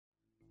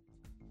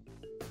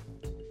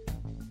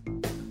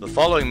The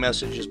following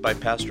message is by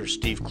Pastor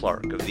Steve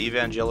Clark of the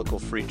Evangelical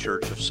Free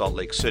Church of Salt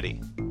Lake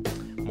City.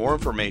 More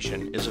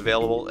information is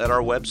available at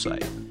our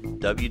website,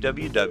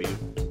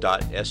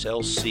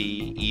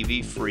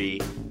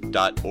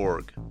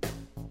 www.slcevfree.org.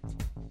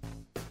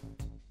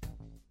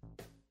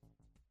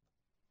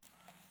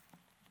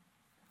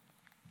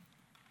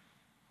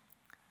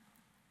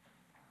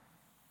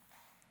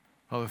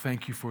 Father,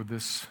 thank you for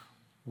this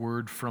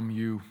word from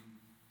you,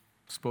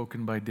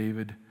 spoken by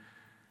David,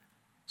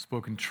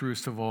 spoken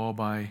truest of all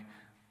by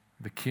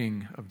the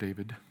King of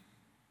David,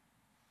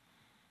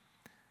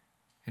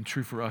 and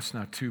true for us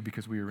now too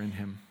because we are in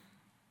him.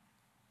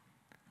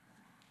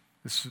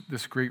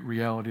 This great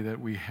reality that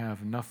we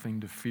have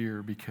nothing to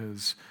fear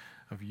because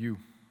of you.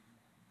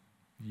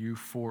 You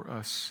for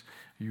us,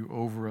 you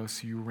over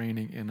us, you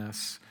reigning in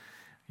us,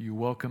 you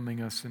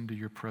welcoming us into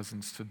your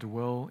presence, to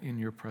dwell in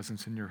your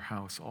presence in your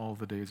house all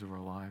the days of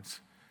our lives.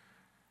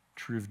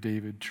 True of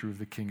David, true of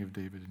the King of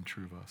David, and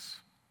true of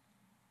us.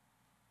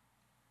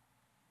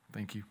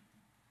 Thank you.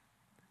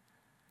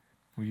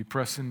 Will you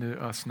press into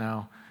us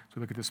now as we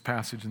look at this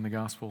passage in the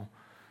gospel?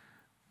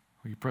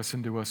 Will you press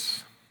into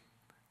us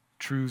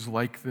truths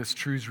like this,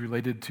 truths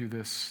related to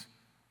this?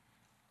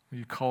 Will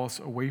you call us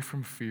away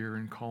from fear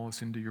and call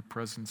us into your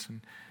presence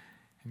and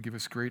give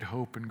us great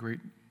hope and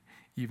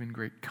even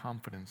great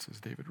confidence,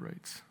 as David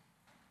writes.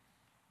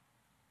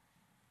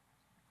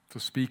 So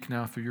speak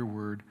now through your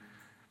word.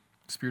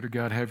 Spirit of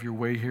God, have your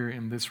way here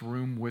in this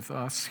room with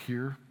us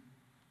here.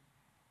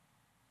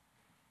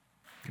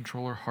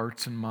 Control our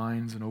hearts and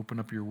minds and open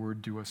up your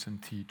word to us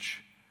and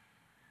teach.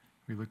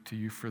 We look to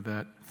you for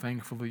that.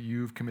 Thankfully,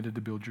 you've committed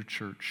to build your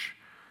church.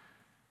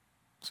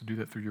 So do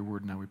that through your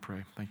word now, we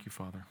pray. Thank you,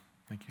 Father.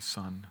 Thank you,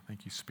 Son.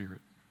 Thank you,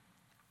 Spirit.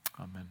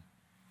 Amen.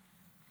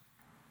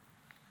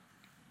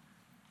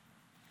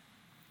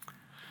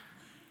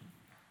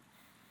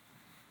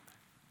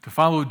 To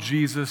follow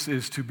Jesus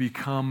is to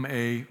become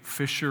a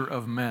fisher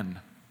of men.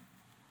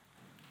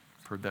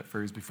 I've heard that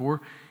phrase before.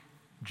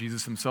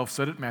 Jesus himself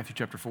said it, Matthew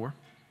chapter 4.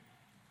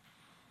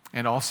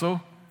 And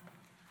also,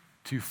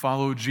 to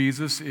follow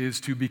Jesus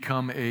is to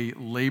become a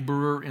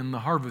laborer in the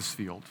harvest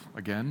field.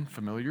 Again,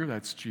 familiar,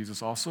 that's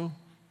Jesus also,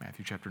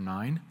 Matthew chapter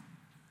 9.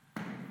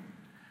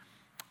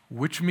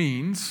 Which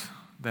means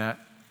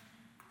that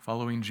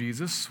following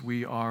Jesus,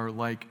 we are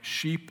like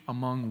sheep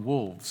among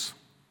wolves.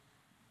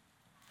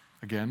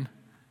 Again,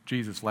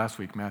 Jesus last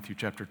week, Matthew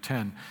chapter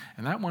 10.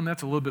 And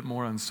that's a little bit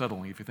more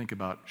unsettling if you think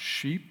about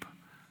sheep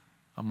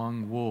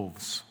among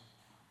wolves.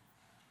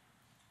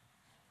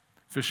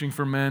 Fishing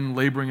for men,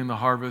 laboring in the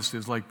harvest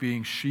is like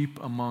being sheep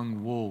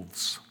among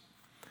wolves.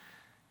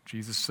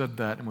 Jesus said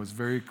that and was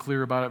very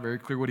clear about it, very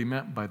clear what he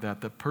meant by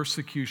that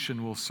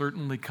persecution will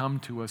certainly come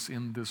to us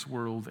in this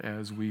world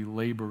as we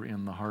labor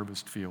in the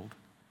harvest field.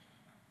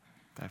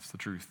 That's the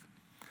truth.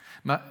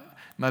 Not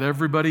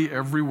everybody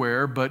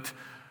everywhere, but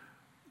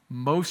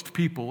most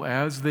people,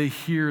 as they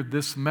hear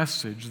this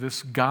message,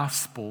 this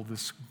gospel,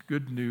 this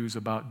good news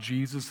about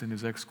Jesus and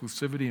his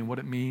exclusivity and what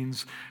it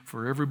means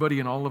for everybody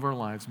in all of our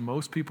lives,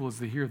 most people, as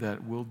they hear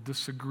that, will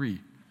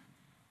disagree,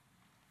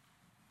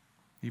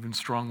 even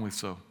strongly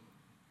so.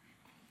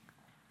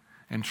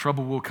 And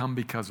trouble will come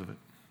because of it.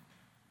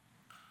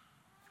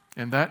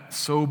 And that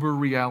sober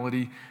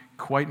reality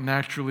quite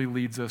naturally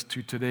leads us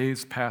to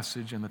today's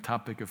passage and the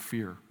topic of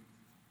fear.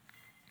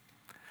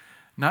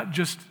 Not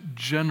just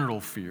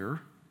general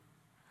fear,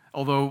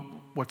 although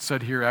what's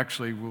said here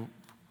actually will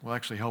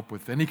actually help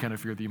with any kind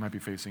of fear that you might be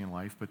facing in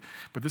life, but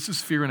this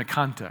is fear in a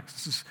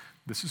context.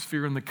 This is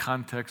fear in the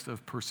context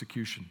of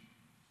persecution.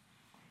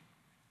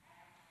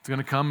 It's going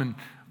to come in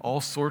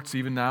all sorts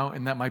even now,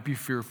 and that might be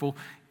fearful,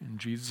 and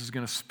Jesus is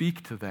going to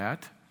speak to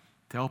that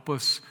to help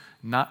us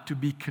not to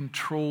be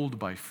controlled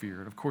by fear.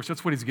 And of course,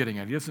 that's what he's getting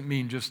at. He doesn't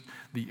mean just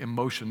the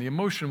emotion. The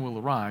emotion will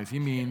arise. He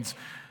means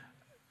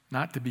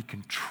not to be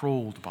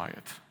controlled by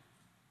it,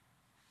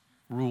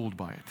 ruled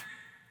by it,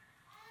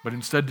 but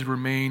instead to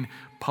remain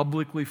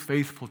publicly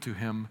faithful to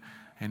him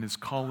and his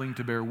calling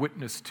to bear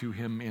witness to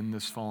him in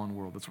this fallen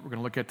world. That's what we're going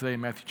to look at today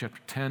in Matthew chapter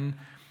 10,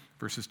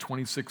 verses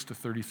 26 to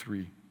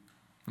 33.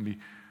 Let me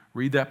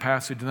read that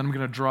passage, and then I'm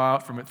going to draw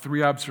out from it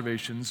three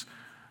observations,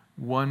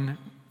 one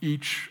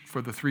each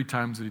for the three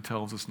times that he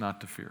tells us not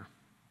to fear.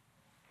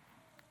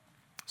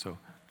 So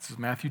this is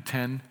Matthew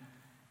 10,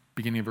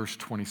 beginning of verse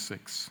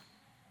 26.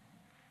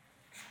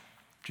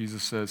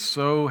 Jesus says,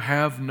 "So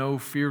have no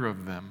fear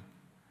of them.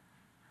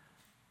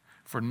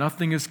 For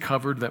nothing is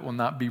covered that will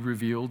not be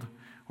revealed,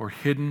 or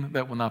hidden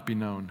that will not be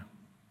known.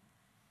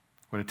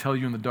 What I tell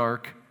you in the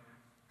dark,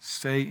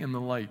 say in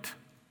the light.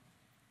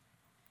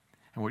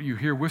 And what you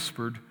hear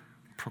whispered,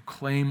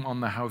 proclaim on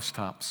the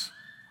housetops.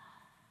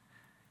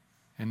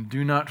 And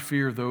do not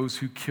fear those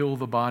who kill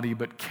the body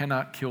but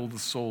cannot kill the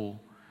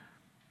soul.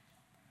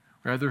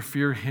 Rather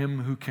fear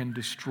him who can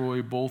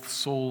destroy both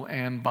soul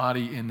and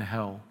body in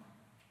hell.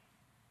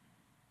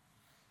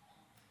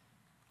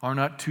 Are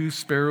not 2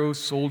 sparrows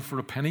sold for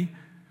a penny?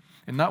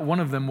 And not one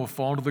of them will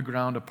fall to the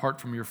ground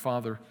apart from your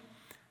Father.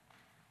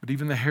 But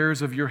even the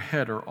hairs of your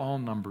head are all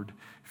numbered.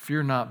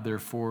 Fear not,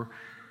 therefore,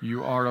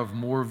 you are of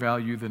more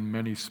value than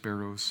many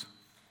sparrows.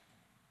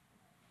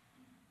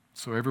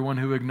 So everyone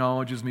who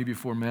acknowledges me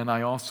before men,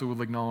 I also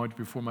will acknowledge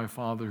before my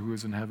Father who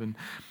is in heaven.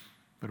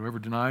 But whoever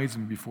denies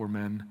me before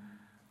men,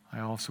 I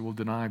also will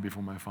deny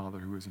before my Father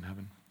who is in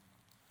heaven.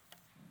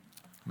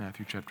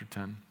 Matthew chapter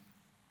 10.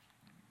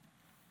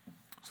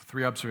 So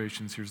 3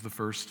 observations. Here's the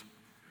first.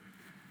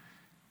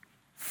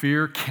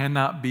 Fear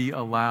cannot be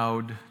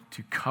allowed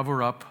to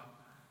cover up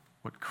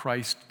what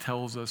Christ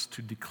tells us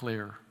to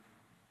declare.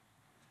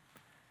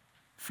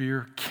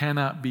 Fear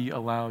cannot be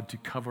allowed to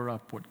cover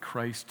up what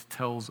Christ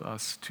tells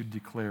us to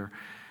declare.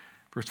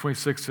 Verse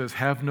 26 says,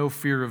 have no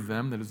fear of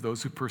them, that is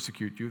those who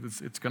persecute you.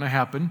 It's going to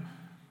happen,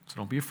 so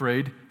don't be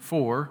afraid.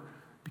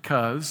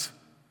 Because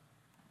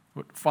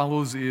what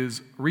follows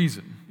is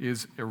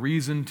a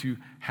reason to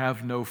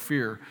have no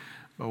fear.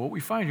 But what we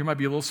find here might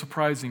be a little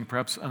surprising,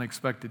 perhaps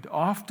unexpected.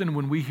 Often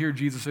when we hear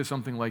Jesus say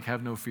something like,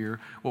 have no fear,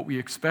 what we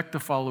expect to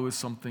follow is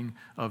something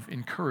of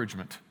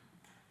encouragement.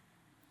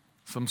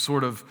 Some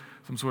sort of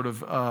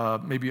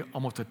maybe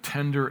almost a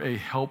tender, a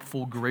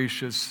helpful,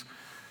 gracious,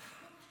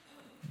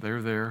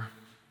 they're there,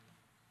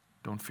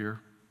 don't fear,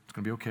 it's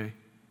going to be okay.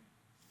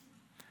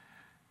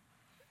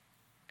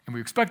 And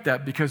we expect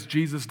that because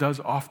Jesus does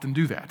often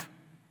do that.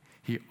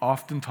 He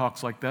often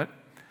talks like that.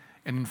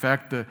 And in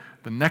fact, the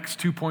next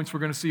 2 points we're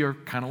going to see are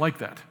kind of like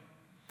that.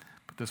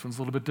 But this one's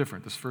a little bit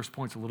different. This first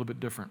point's a little bit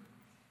different.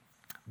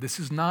 This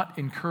is not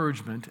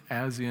encouragement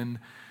as in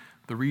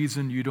the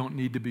reason you don't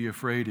need to be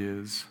afraid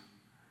is.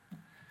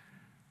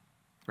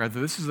 Rather,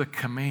 this is a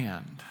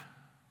command.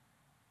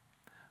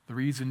 The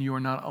reason you are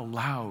not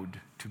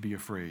allowed to be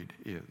afraid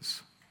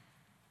is.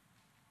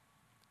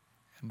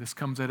 And this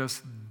comes at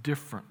us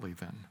differently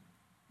then.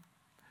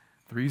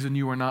 The reason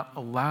you are not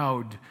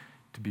allowed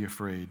to be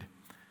afraid.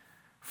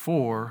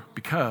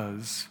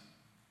 Because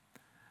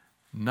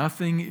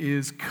nothing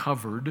is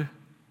covered,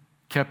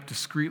 kept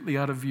discreetly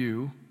out of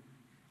view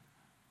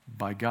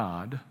by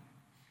God.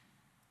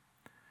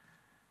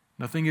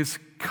 Nothing is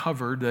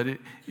covered that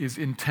it is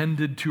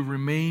intended to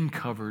remain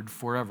covered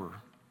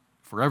forever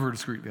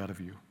discreetly out of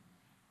view.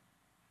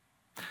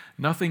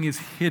 Nothing is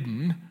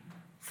hidden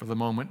for the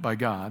moment by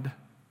God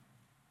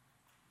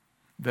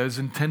that is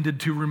intended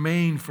to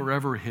remain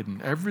forever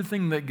hidden.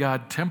 Everything that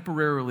God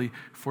temporarily,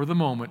 for the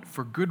moment,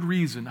 for good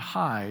reason,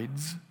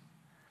 hides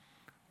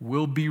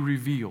will be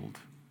revealed,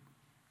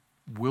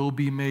 will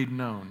be made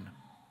known.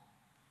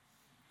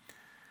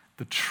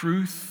 The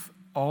truth,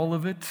 all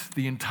of it,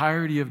 the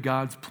entirety of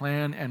God's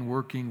plan and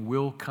working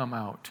will come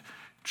out.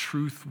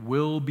 Truth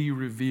will be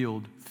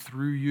revealed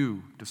through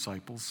you,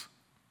 disciples.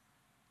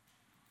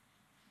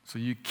 So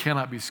you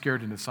cannot be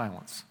scared into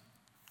silence.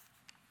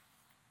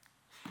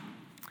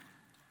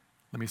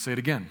 Let me say it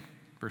again,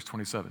 verse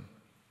 27.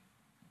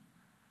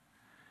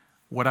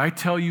 What I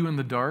tell you in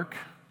the dark,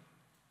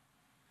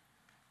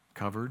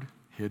 covered,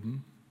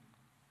 hidden,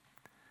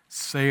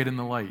 say it in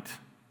the light.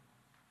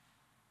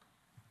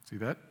 See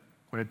that?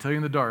 What I tell you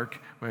in the dark,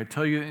 what I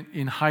tell you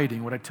in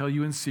hiding, what I tell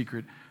you in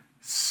secret,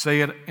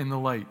 say it in the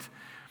light.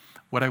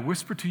 What I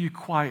whisper to you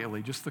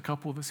quietly, just the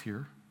couple of us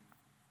here,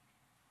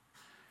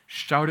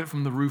 shout it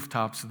from the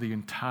rooftops of the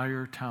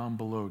entire town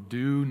below.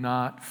 Do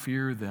not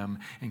fear them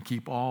and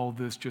keep all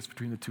this just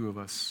between the two of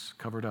us,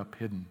 covered up,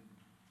 hidden.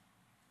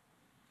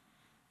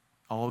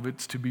 All of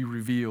it's to be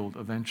revealed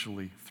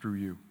eventually through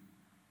you.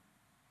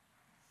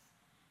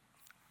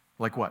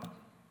 Like what?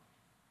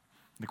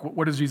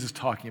 What is Jesus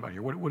talking about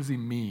here? What does he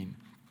mean?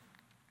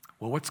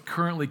 Well, what's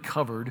currently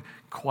covered,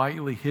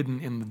 quietly hidden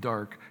in the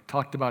dark,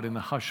 talked about in the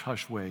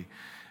hush-hush way.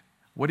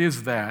 What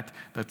is that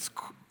that's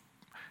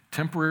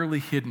temporarily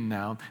hidden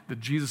now, that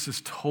Jesus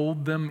has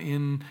told them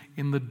in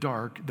the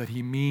dark that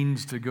he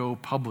means to go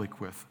public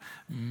with?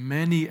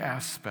 Many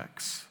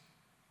aspects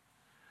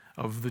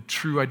of the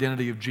true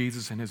identity of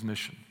Jesus and his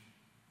mission.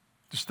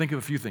 Just think of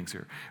a few things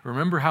here.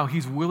 Remember how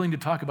he's willing to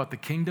talk about the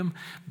kingdom,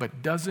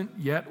 but doesn't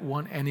yet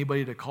want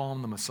anybody to call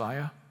him the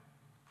Messiah?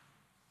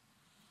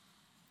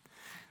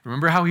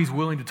 Remember how he's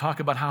willing to talk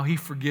about how he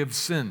forgives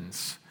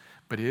sins,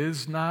 but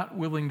is not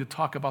willing to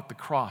talk about the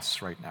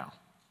cross right now.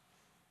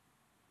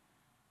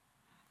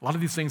 A lot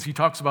of these things he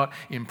talks about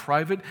in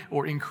private,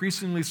 or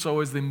increasingly so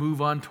as they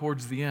move on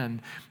towards the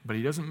end, but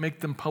he doesn't make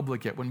them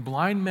public yet. When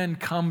blind men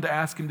come to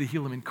ask him to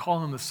heal them and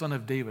call him the Son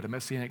of David, a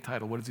messianic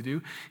title, what does he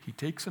do? He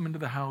takes them into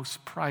the house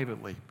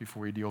privately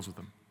before he deals with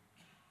them.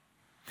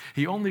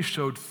 He only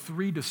showed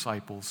 3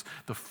 disciples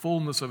the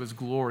fullness of his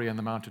glory on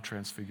the Mount of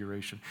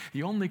Transfiguration.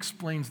 He only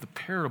explains the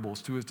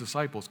parables to his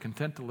disciples,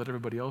 content to let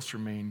everybody else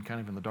remain kind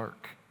of in the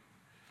dark.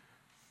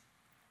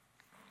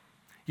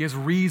 He has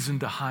reason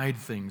to hide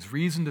things,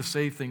 reason to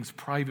say things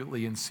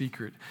privately in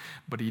secret,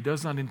 but he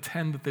does not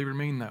intend that they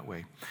remain that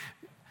way.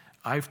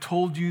 I've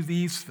told you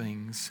these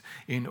things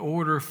in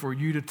order for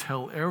you to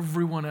tell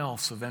everyone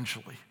else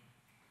eventually.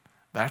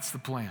 That's the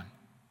plan.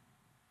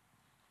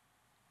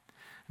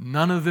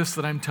 None of this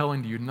that I'm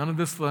telling to you, none of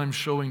this that I'm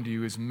showing to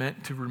you is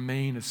meant to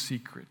remain a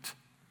secret.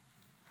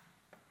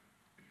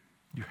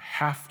 You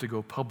have to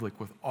go public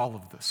with all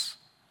of this.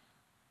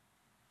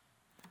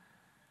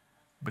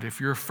 But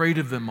if you're afraid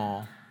of them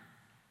all,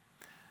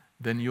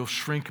 then you'll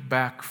shrink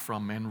back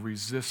from and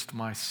resist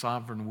my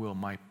sovereign will,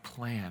 my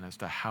plan as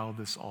to how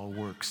this all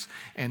works,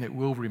 and it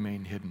will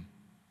remain hidden.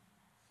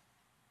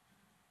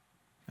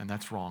 And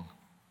that's wrong.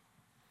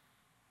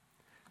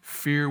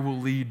 Fear will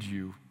lead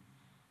you.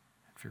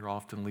 Fear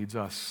often leads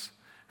us.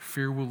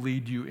 Fear will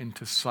lead you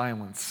into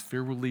silence.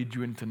 Fear will lead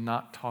you into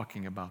not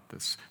talking about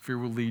this. Fear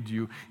will lead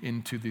you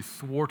into the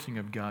thwarting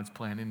of God's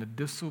plan, in a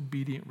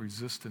disobedient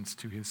resistance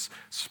to his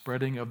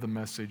spreading of the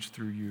message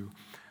through you.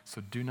 So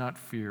do not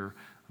fear.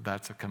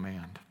 That's a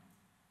command.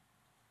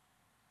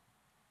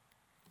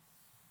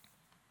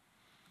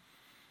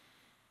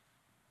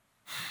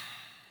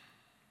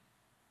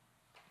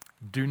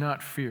 Do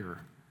not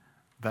fear.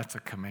 That's a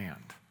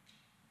command.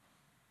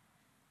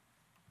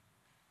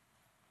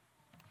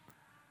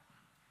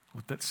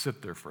 Let that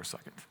sit there for a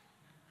second.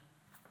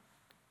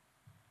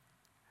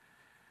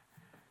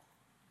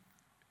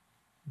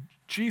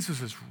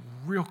 Jesus is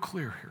real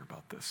clear here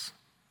about this.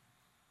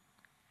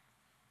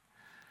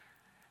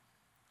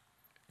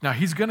 Now,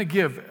 he's going to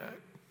give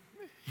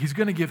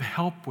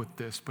help with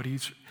this, but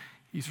he's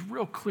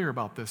real clear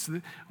about this.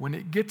 When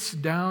it gets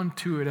down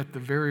to it at the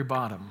very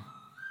bottom,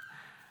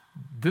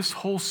 this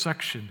whole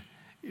section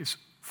is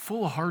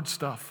full of hard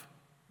stuff.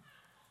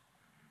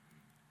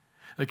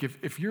 Like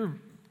if you're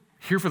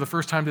here for the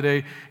first time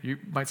today, you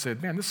might say,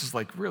 man, this is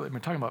like really, I've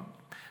been talking about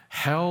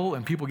hell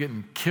and people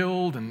getting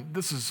killed, and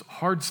this is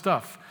hard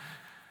stuff.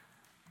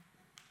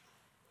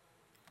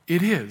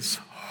 It is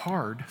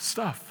hard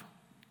stuff.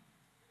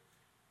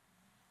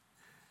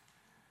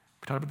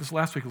 We talked about this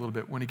last week a little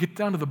bit. When you get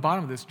down to the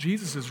bottom of this,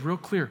 Jesus is real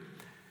clear.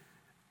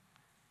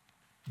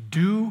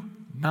 Do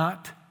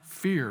not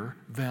fear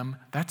them.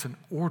 That's an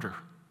order.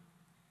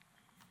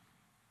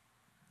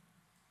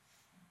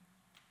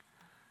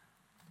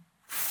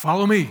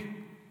 Follow me.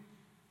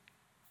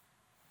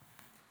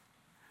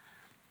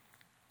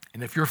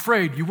 And if you're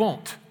afraid, you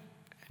won't.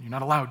 And you're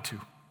not allowed to.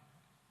 You're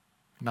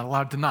not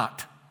allowed to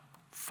not.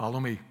 Follow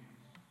me.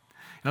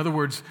 In other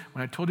words,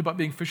 when I told you about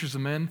being fishers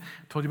of men,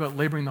 told you about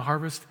laboring the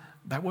harvest,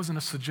 that wasn't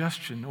a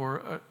suggestion or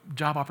a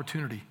job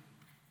opportunity.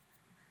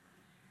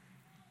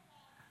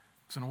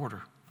 It's an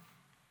order.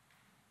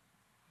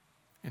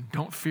 And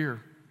don't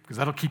fear, because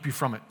that'll keep you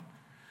from it.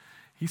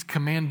 He's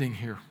commanding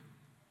here.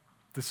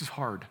 This is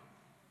hard.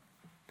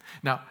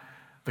 Now,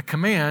 the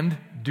command,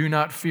 do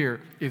not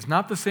fear, is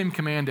not the same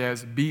command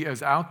as be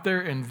as out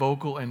there and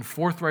vocal and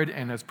forthright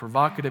and as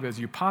provocative as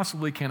you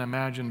possibly can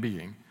imagine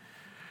being.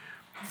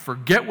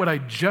 Forget what I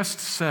just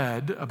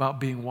said about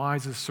being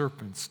wise as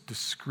serpents,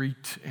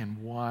 discreet and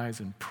wise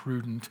and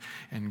prudent,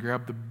 and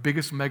grab the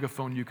biggest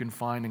megaphone you can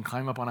find and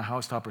climb up on a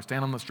housetop or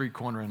stand on the street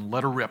corner and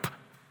let her rip.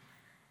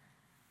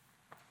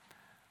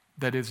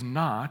 That is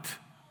not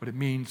what it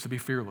means to be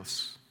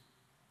fearless.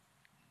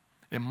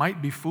 It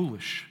might be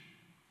foolish.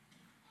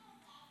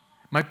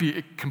 It might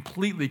be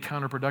completely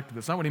counterproductive.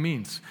 That's not what he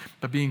means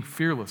by being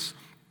fearless.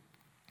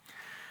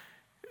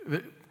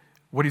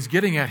 What he's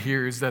getting at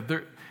here is that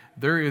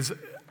there is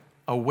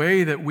a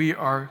way that we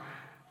are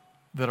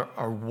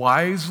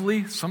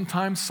wisely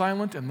sometimes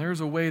silent, and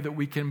there's a way that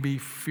we can be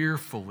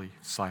fearfully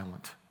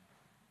silent.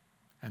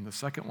 And the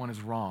second one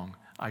is wrong.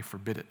 I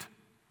forbid it,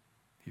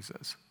 he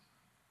says.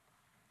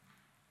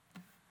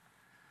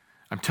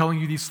 I'm telling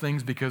you these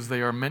things because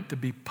they are meant to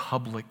be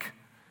public.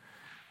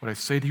 What I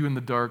say to you in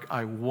the dark,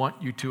 I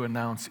want you to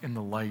announce in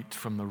the light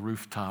from the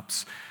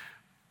rooftops,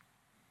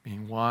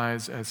 being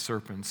wise as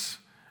serpents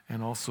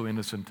and also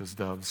innocent as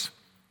doves.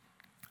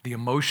 The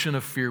emotion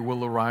of fear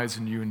will arise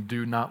in you, and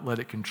do not let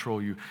it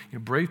control you.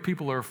 Brave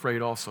people are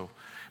afraid also.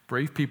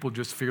 Brave people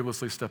just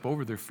fearlessly step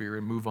over their fear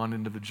and move on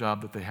into the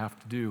job that they have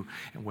to do.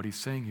 And what he's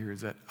saying here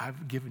is that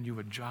I've given you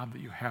a job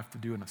that you have to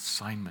do, an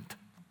assignment,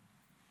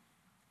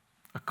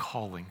 a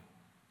calling.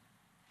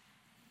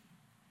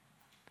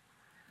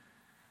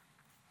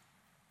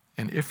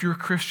 And if you're a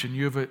Christian,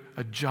 you have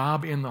a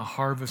job in the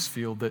harvest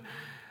field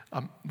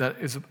that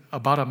is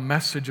about a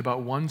message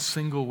about one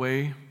single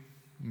way,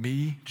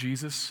 me,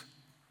 Jesus,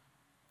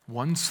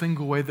 one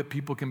single way that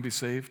people can be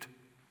saved.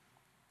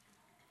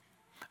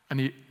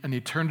 An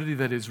eternity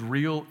that is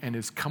real and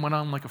is coming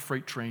on like a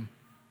freight train.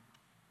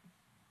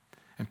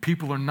 And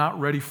people are not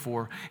ready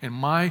for. And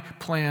my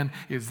plan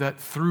is that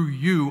through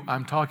you,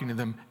 I'm talking to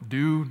them,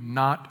 do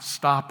not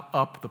stop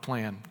up the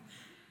plan.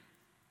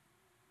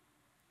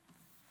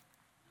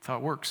 That's how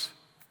it works.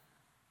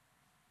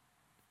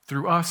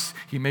 Through us,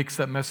 he makes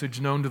that message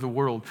known to the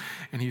world,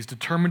 and he's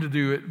determined to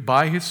do it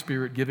by his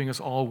Spirit, giving us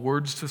all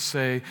words to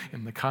say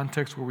in the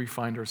context where we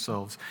find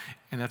ourselves.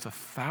 And that's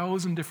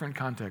 1,000 different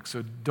contexts.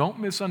 So don't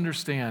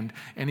misunderstand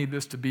any of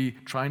this to be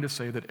trying to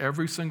say that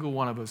every single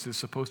one of us is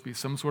supposed to be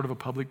some sort of a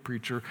public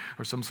preacher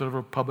or some sort of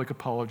a public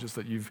apologist,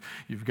 that you've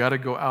got to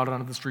go out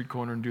onto the street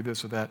corner and do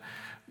this or that.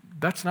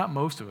 That's not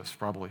most of us,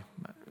 probably.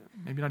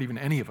 Maybe not even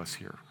any of us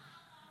here.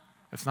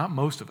 That's not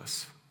most of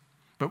us.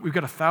 But we've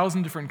got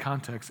 1,000 different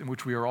contexts in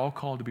which we are all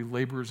called to be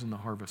laborers in the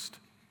harvest.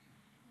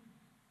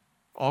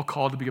 All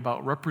called to be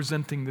about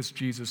representing this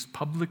Jesus,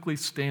 publicly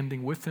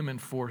standing with him and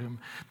for him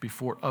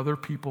before other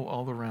people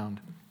all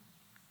around.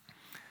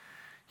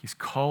 He's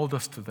called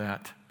us to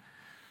that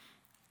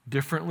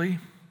differently,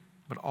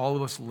 but all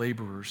of us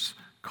laborers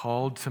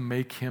called to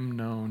make him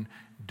known.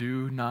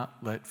 Do not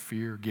let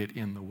fear get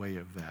in the way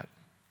of that.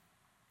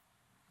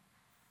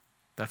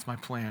 That's my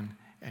plan,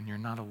 and you're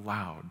not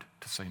allowed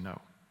to say no.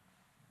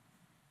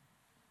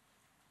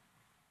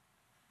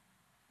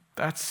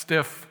 That's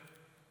stiff.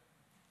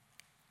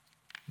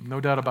 No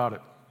doubt about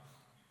it.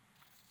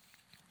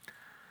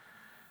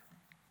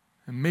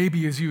 And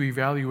maybe as you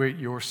evaluate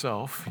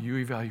yourself, you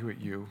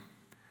evaluate you,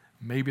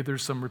 maybe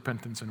there's some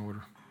repentance in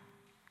order.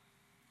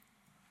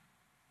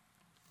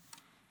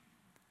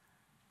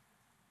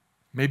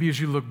 Maybe as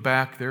you look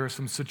back, there are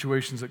some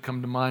situations that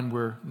come to mind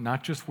where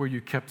not just where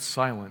you kept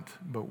silent,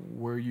 but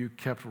where you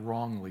kept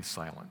wrongly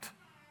silent.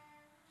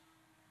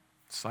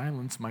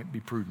 Silence might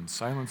be prudent,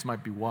 silence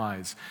might be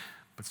wise,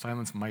 but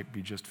silence might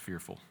be just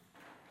fearful.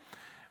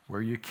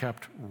 Where you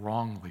kept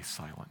wrongly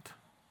silent.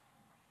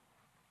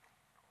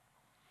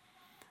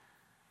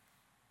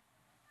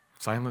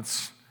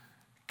 Silence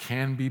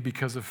can be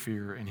because of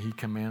fear, and he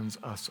commands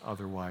us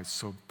otherwise.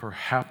 So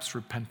perhaps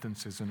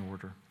repentance is in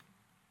order.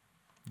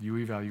 You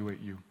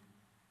evaluate you.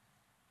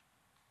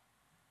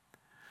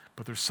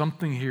 But there's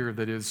something here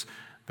that is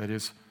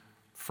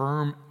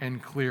firm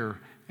and clear.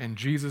 And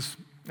Jesus,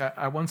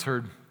 I once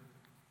heard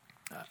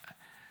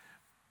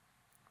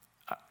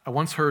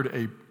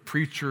a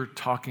preacher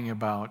talking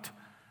about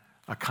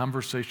a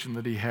conversation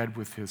that he had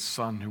with his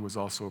son, who was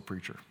also a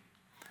preacher.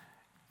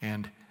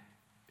 And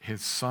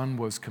his son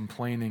was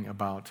complaining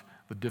about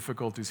the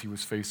difficulties he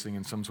was facing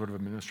in some sort of a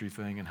ministry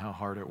thing and how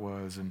hard it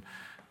was, and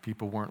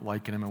people weren't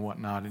liking him and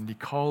whatnot. And he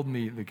called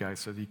me, the guy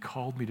said, he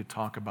called me to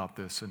talk about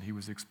this, and he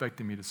was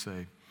expecting me to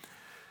say,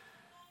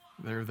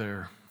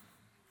 there.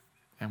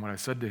 And what I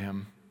said to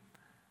him,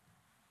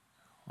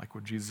 like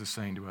what Jesus is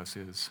saying to us,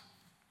 is,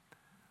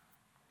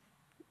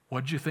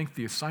 what did you think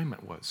the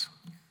assignment was?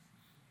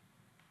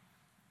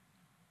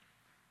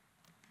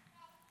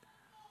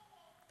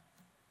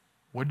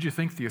 What did you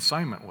think the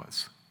assignment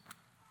was?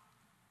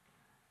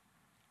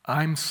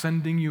 I'm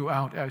sending you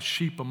out as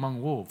sheep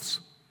among wolves.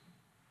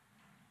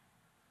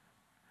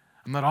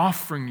 I'm not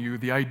offering you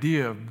the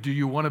idea of, do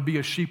you want to be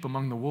a sheep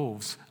among the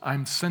wolves?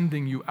 I'm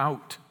sending you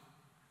out.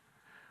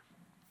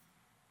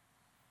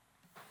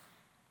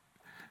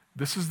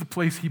 This is the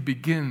place he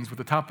begins with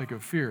the topic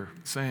of fear,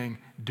 saying,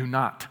 do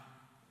not.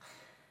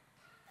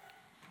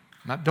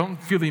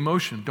 Don't feel the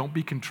emotion. Don't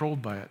be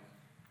controlled by it.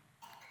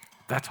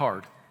 That's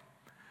hard.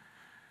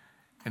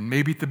 And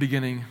maybe at the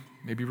beginning,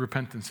 maybe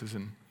repentance is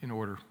in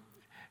order.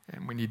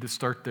 And we need to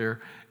start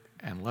there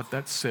and let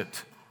that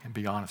sit and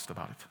be honest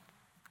about it.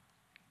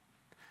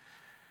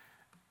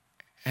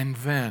 And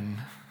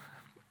then,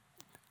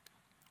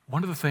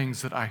 one of the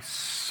things that I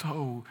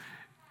so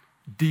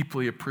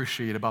deeply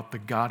appreciate about the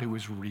God who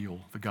is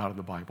real, the God of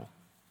the Bible,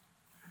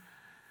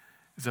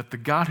 is that the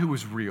God who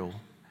is real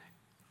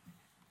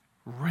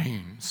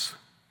reigns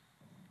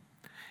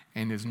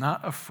and is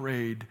not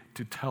afraid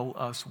to tell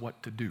us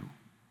what to do.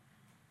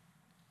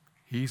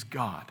 He's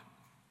God.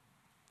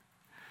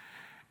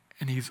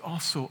 And he's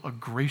also a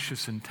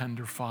gracious and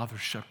tender father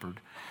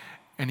shepherd.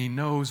 And he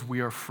knows we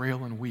are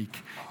frail and weak.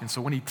 And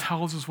so when he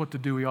tells us what to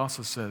do, he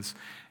also says,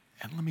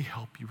 and let me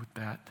help you with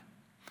that.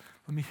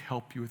 Let me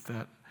help you with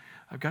that.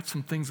 I've got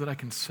some things that I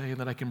can say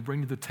that I can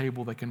bring to the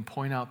table that can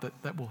point out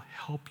that will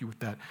help you with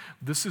that.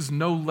 This is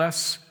no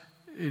less,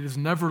 it is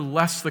never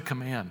less the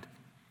command.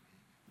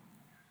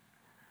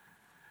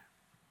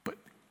 But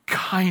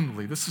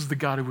kindly, this is the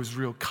God who is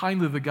real.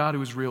 Kindly, the God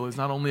who is real is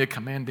not only a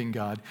commanding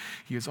God,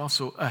 he is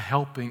also a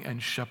helping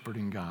and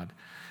shepherding God.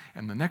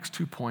 And the next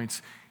 2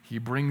 points, he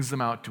brings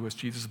them out to us.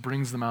 Jesus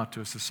brings them out to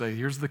us to say,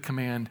 here's the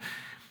command.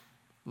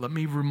 Let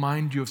me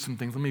remind you of some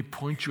things. Let me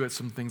point you at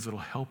some things that will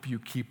help you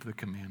keep the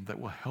command, that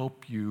will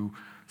help you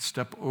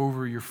step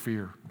over your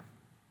fear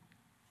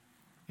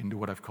into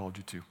what I've called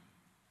you to.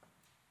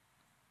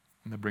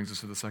 And that brings us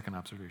to the second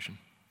observation.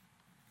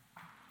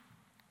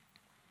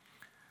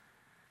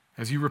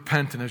 As you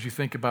repent and as you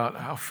think about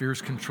how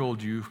fear's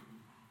controlled you,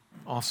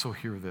 also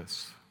hear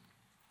this.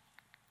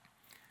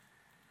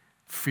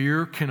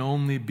 Fear can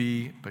only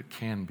be, but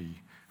can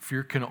be.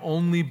 Fear can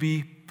only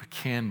be, but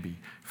can be,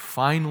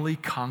 finally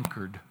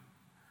conquered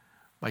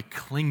by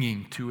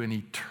clinging to an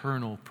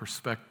eternal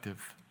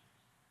perspective.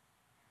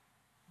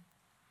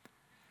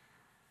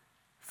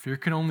 Fear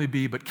can only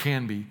be, but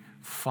can be,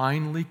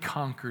 finally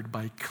conquered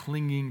by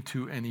clinging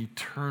to an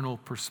eternal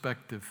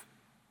perspective.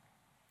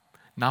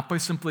 Not by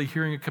simply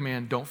hearing a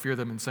command, don't fear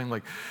them, and saying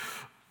like,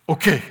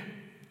 okay,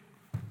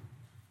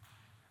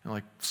 and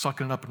like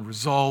sucking it up and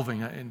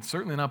resolving, and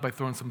certainly not by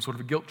throwing some sort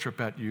of a guilt trip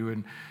at you,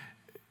 and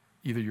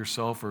either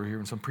yourself or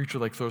hearing some preacher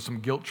like throw some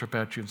guilt trip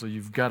at you, and so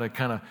you've got to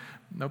kind of,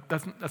 nope,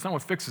 that's not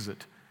what fixes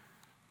it.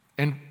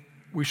 And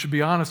we should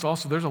be honest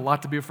also, there's a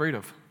lot to be afraid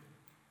of.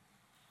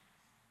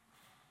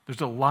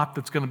 There's a lot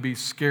that's going to be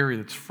scary,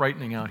 that's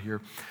frightening out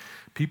here.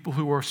 People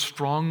who are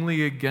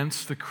strongly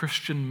against the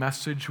Christian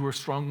message, who are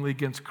strongly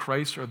against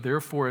Christ, are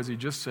therefore, as he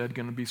just said,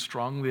 going to be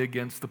strongly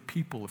against the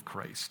people of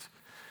Christ.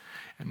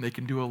 And they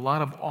can do a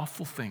lot of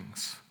awful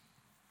things.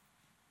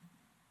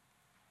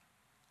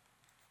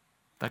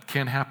 That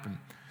can happen.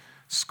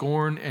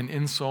 Scorn and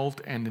insult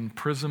and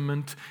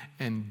imprisonment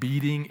and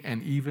beating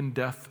and even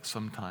death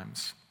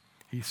sometimes.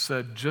 He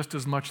said just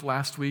as much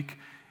last week,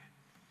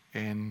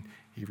 and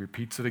he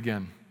repeats it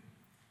again.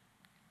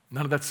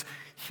 None of that's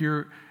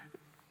here.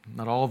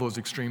 Not all those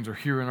extremes are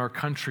here in our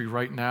country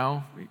right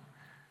now.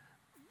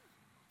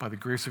 By the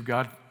grace of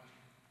God,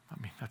 I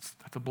mean, that's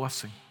a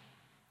blessing.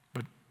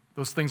 But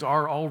those things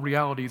are all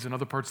realities in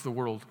other parts of the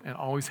world and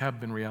always have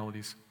been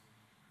realities.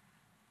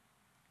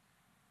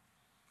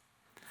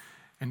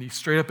 And he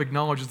straight up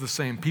acknowledges the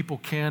same. People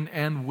can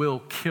and will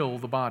kill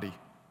the body.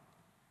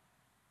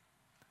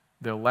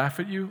 They'll laugh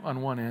at you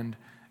on one end,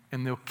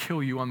 and they'll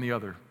kill you on the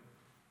other.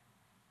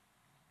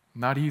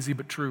 Not easy,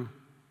 but true.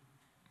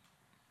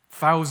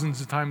 Thousands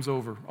of times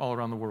over, all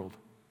around the world.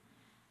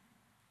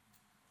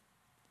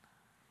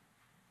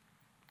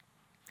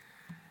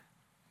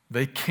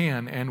 They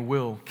can and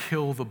will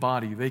kill the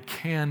body. They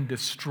can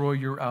destroy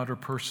your outer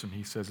person,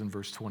 he says in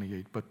verse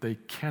 28, but they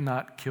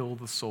cannot kill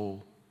the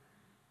soul.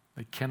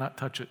 They cannot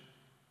touch it.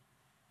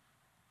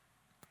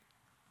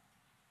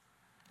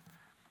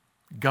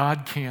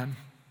 God can,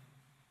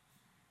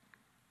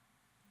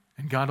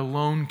 and God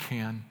alone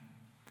can.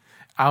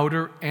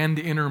 Outer and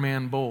inner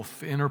man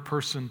both, the inner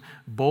person,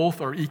 both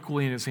are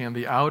equally in his hand,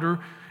 the outer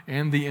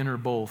and the inner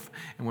both.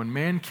 And when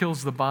man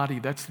kills the body,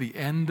 that's the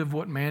end of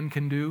what man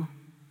can do.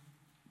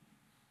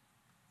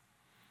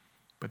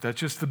 But that's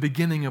just the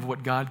beginning of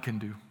what God can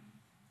do.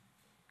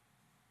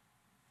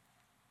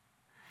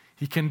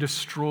 He can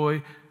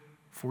destroy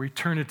for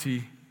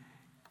eternity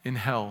in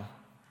hell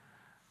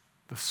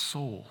the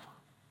soul.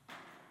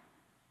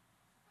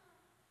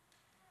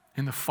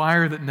 In the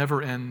fire that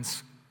never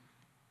ends,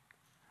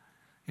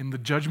 in the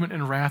judgment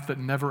and wrath that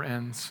never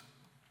ends.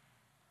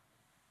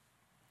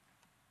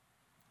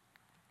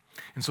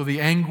 And so the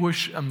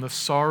anguish and the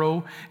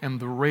sorrow and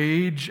the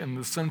rage and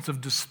the sense of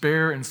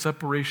despair and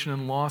separation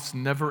and loss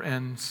never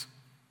ends.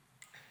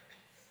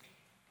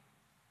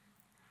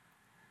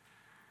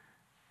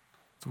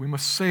 So we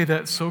must say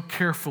that so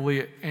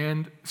carefully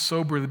and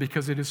soberly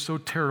because it is so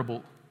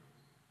terrible.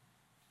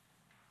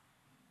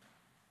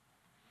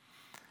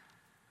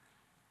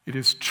 It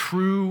is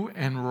true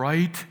and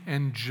right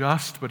and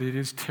just, but it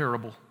is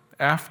terrible.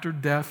 After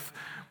death,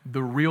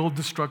 the real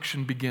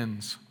destruction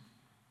begins.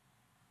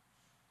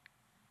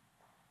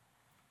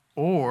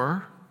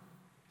 Or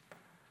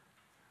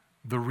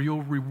the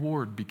real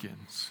reward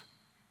begins.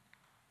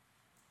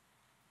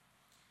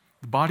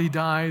 The body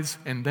dies,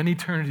 and then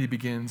eternity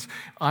begins,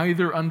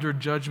 either under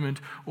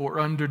judgment or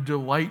under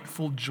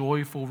delightful,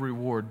 joyful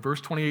reward. Verse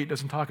 28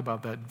 doesn't talk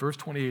about that. Verse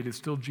 28 is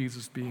still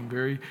Jesus being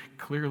very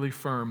clearly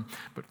firm,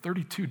 but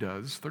 32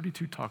 does.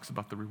 32 talks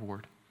about the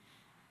reward.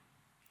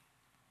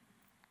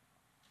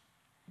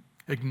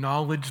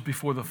 Acknowledged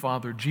before the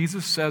Father.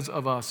 Jesus says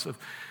of us, of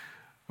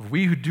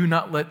we who do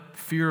not let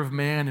fear of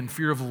man and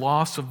fear of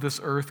loss of this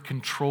earth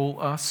control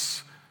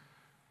us,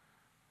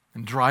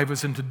 and drive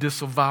us into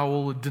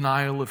disavowal and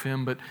denial of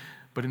him, but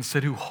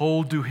instead who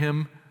hold to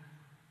him,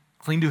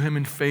 cling to him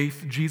in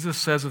faith. Jesus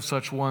says of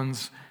such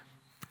ones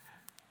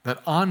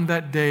that on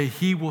that day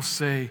he will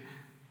say,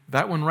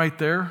 that one right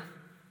there,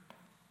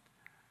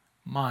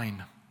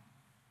 mine.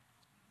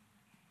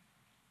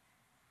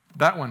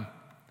 That one,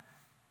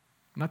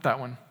 not that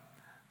one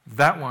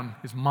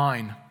is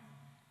mine.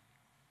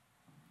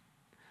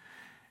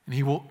 And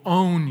he will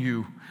own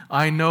you.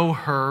 I know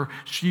her.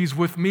 She's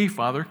with me,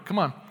 Father. Come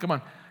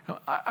on.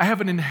 I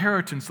have an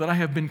inheritance that I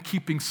have been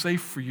keeping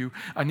safe for you.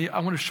 I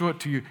want to show it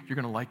to you. You're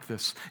going to like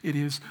this. It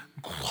is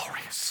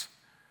glorious.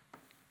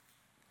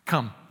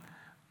 Come.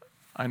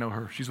 I know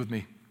her. She's with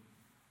me.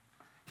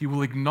 He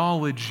will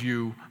acknowledge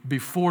you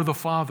before the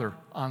Father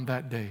on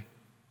that day.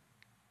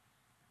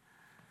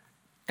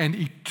 And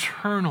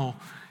eternal,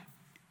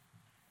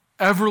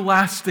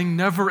 everlasting,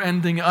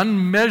 never-ending,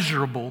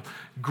 unmeasurable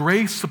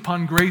grace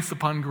upon grace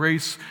upon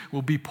grace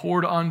will be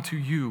poured onto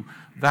you,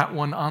 that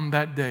one on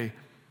that day.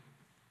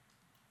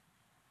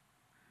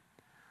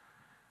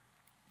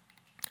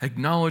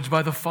 Acknowledged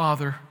by the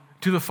Father,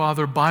 to the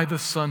Father by the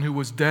Son who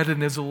was dead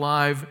and is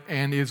alive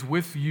and is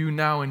with you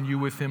now and you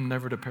with him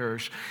never to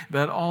perish.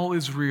 That all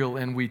is real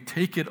and we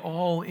take it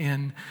all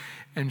in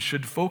and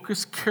should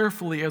focus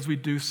carefully as we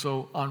do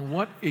so on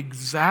what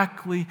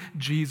exactly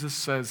Jesus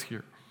says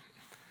here.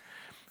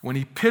 When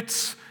he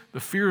pits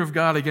the fear of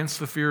God against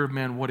the fear of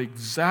man, what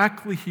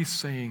exactly he's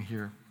saying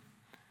here.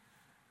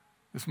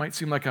 This might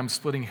seem like I'm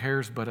splitting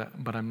hairs, but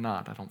I'm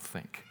not, I don't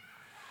think.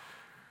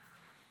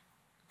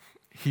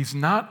 He's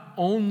not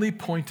only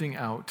pointing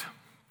out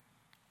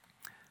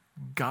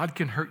God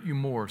can hurt you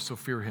more, so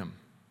fear him.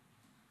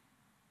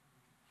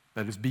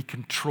 That is, be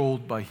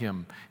controlled by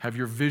him. Have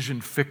your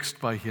vision fixed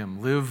by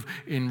him. Live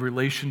in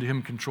relation to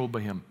him, controlled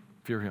by him.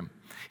 Fear him.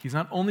 He's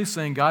not only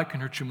saying God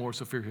can hurt you more,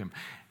 so fear him,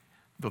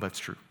 though that's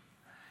true.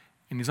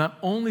 And he's not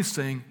only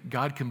saying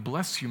God can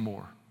bless you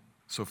more,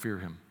 so fear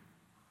him.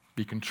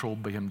 Be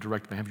controlled by him,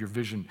 directed by him, have your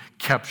vision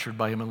captured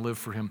by him and live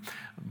for him.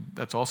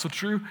 That's also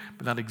true,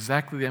 but not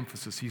exactly the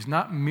emphasis. He's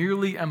not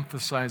merely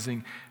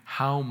emphasizing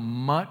how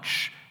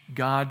much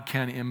God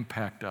can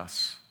impact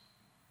us,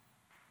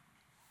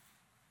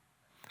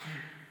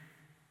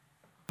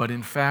 but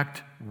in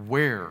fact,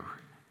 where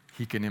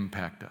he can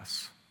impact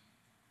us.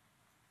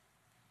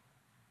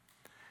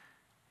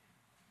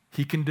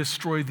 He can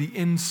destroy the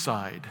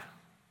inside,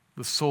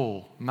 the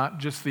soul, not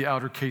just the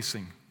outer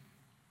casing.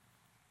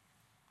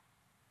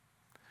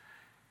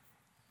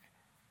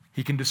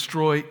 He can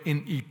destroy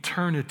in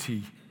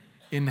eternity,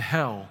 in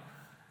hell,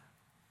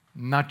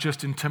 not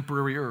just in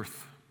temporary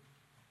earth.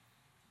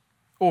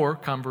 Or,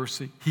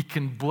 conversely, he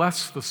can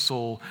bless the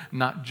soul,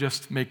 not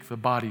just make the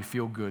body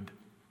feel good.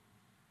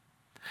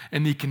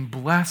 And he can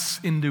bless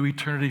into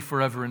eternity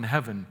forever in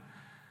heaven,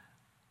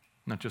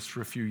 not just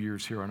for a few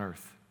years here on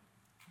earth.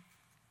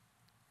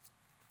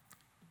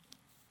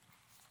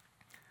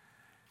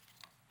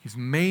 He's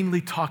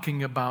mainly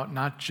talking about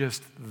not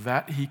just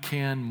that he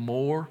can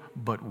more,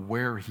 but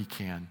where he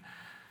can.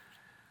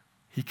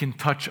 He can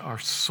touch our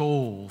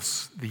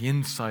souls, the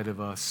inside of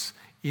us,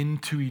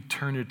 into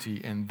eternity.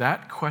 And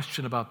that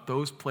question about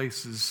those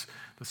places,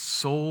 the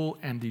soul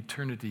and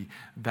eternity,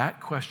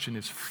 that question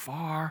is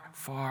far,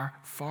 far,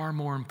 far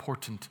more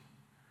important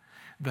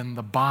than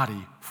the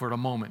body for a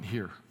moment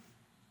here.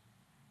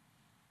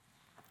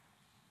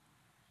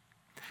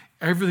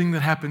 Everything that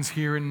happens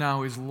here and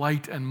now is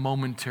light and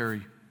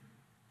momentary.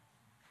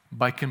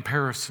 By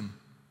comparison,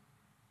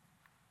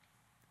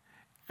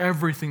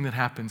 everything that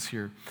happens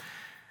here,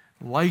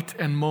 light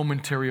and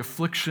momentary,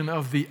 affliction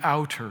of the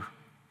outer.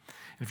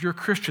 And if you're a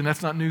Christian,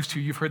 that's not news to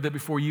you. You've heard that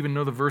before. You even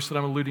know the verse that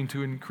I'm alluding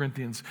to in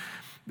Corinthians.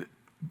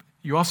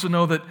 You also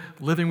know that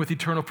living with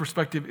eternal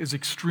perspective is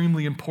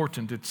extremely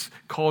important. It's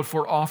called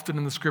for often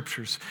in the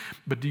Scriptures.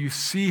 But do you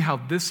see how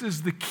this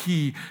is the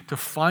key to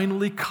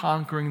finally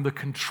conquering the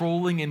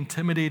controlling,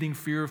 intimidating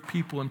fear of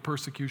people and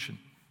persecution?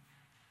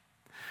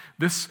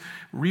 This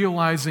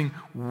realizing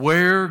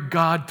where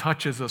God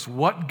touches us,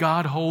 what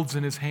God holds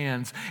in his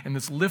hands, and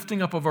this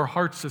lifting up of our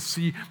hearts to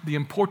see the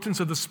importance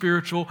of the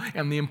spiritual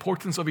and the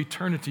importance of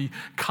eternity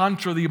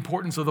contra the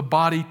importance of the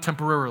body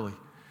temporarily.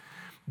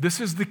 This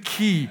is the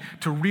key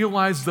to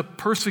realize that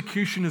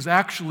persecution is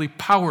actually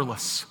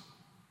powerless.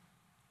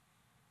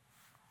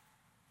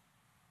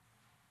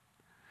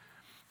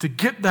 To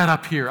get that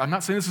up here, I'm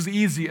not saying this is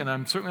easy, and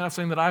I'm certainly not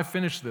saying that I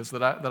finished this,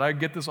 that I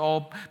get this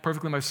all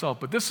perfectly myself,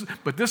 but this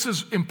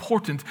is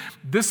important.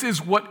 This is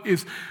what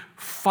is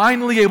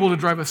finally able to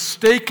drive a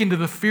stake into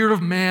the fear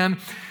of man,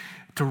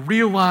 to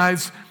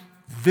realize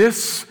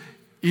this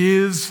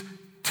is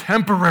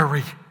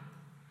temporary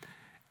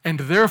and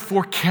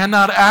therefore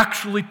cannot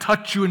actually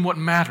touch you in what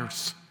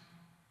matters.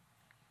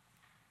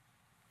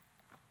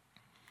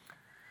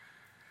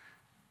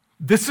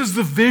 This is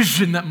the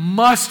vision that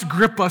must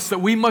grip us, that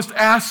we must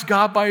ask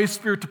God by his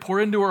Spirit to pour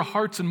into our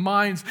hearts and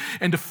minds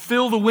and to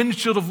fill the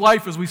windshield of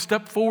life as we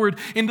step forward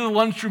into the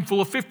lunchroom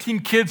full of 15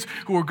 kids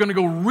who are going to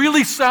go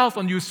really south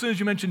on you as soon as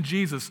you mention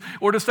Jesus,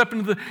 or to step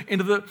into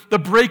the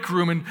break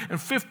room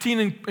and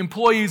 15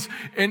 employees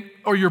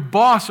or your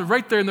boss are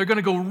right there and they're going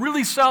to go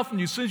really south on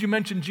you as soon as you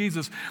mention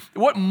Jesus.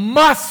 What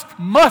must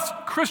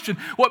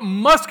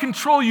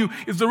control you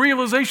is the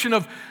realization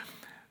of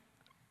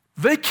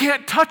they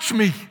can't touch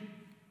me.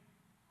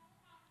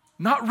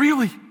 Not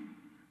really.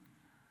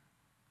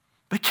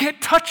 They can't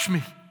touch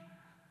me.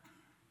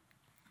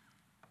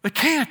 They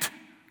can't.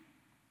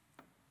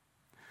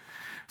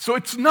 So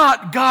it's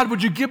not, God,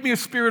 would you give me a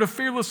spirit of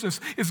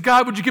fearlessness? It's,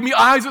 God, would you give me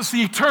eyes that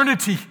see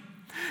eternity?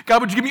 God,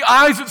 would you give me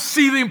eyes that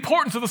see the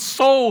importance of the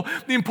soul,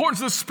 the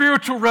importance of the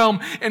spiritual realm,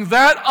 and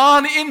that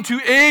on into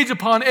age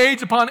upon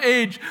age upon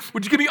age?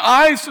 Would you give me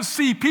eyes to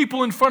see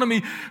people in front of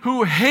me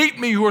who hate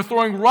me, who are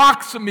throwing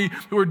rocks at me,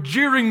 who are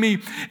jeering me,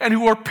 and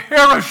who are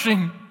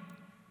perishing?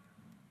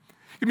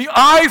 Give me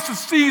eyes to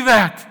see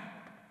that.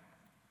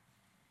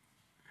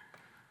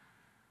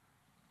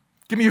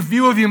 Give me a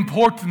view of the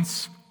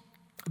importance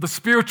of the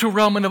spiritual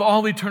realm and of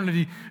all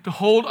eternity. To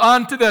hold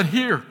on to that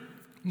here,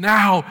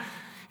 now,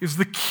 is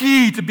the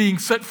key to being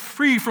set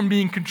free from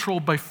being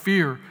controlled by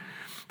fear.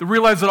 To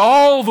realize that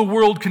all the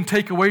world can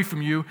take away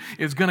from you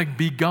is going to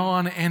be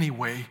gone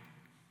anyway.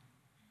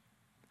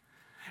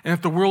 And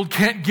if the world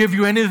can't give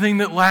you anything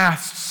that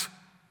lasts,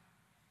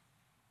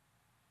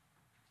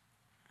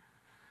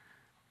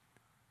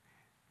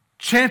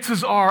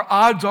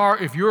 odds are,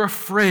 if you're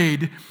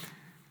afraid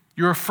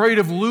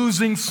of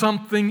losing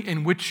something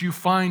in which you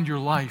find your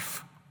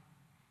life.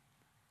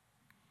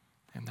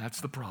 And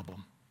that's the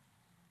problem.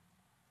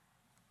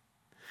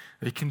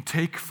 They can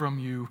take from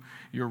you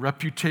your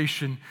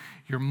reputation,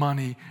 your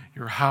money,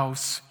 your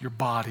house, your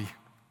body.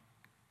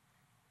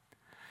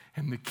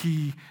 And the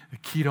key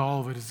to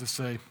all of it is to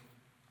say,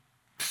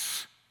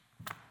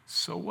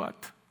 so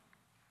what?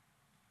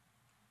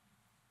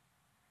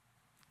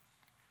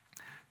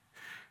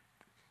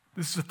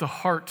 This is at the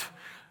heart.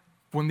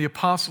 When the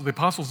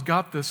apostles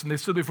got this and they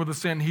stood before the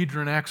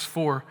Sanhedrin in Acts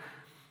 4,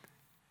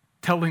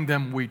 telling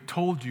them, we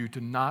told you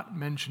to not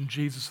mention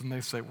Jesus, and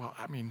they say, well,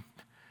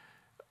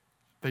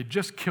 they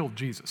just killed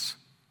Jesus.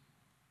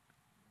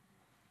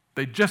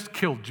 They just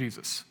killed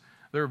Jesus.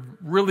 They're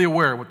really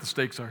aware of what the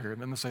stakes are here.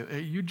 And then they say, hey,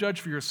 you judge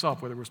for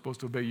yourself whether we're supposed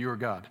to obey you or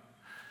God.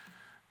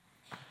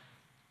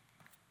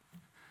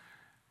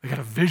 They got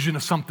a vision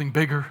of something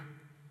bigger.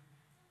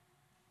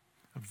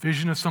 A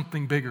vision of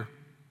something bigger.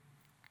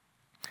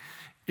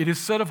 It is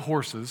said of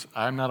horses,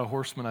 I'm not a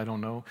horseman, I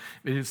don't know.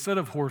 It is said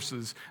of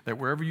horses that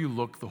wherever you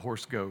look, the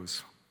horse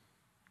goes.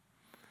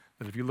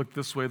 That if you look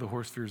this way, the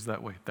horse veers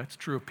that way. That's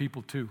true of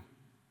people too.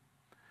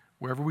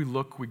 Wherever we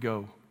look, we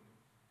go.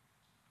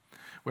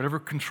 Whatever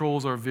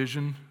controls our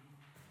vision,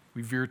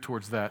 we veer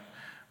towards that.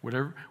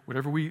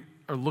 Whatever we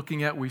are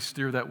looking at, we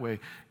steer that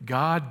way.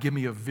 God, give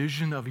me a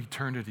vision of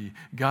eternity.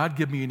 God,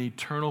 give me an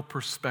eternal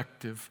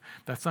perspective.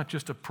 That's not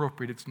just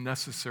appropriate, it's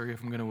necessary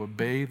if I'm going to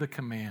obey the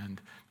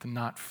command to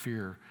not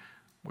fear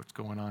what's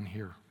going on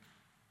here.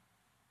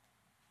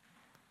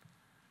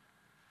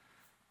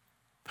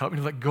 Help me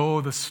to let go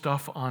of the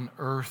stuff on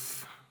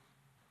earth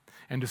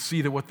and to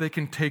see that what they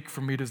can take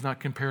from me does not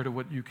compare to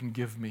what you can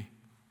give me.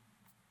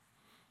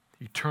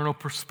 Eternal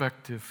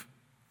perspective.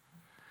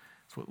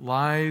 It's what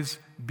lies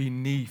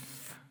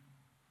beneath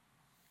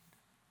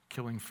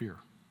killing fear.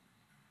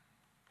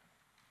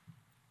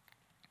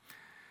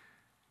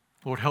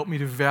 Lord, help me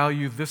to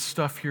value this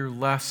stuff here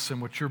less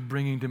and what you're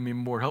bringing to me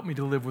more. Help me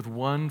to live with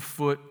one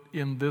foot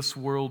in this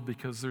world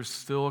because there's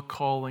still a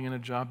calling and a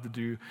job to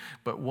do,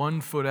 but one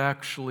foot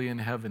actually in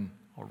heaven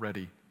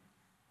already.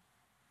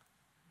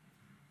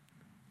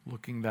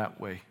 Looking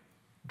that way,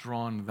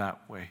 drawn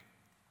that way.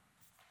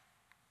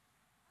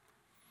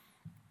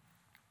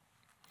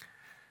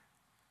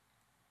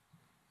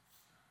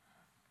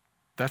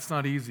 That's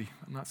not easy.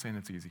 I'm not saying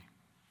it's easy.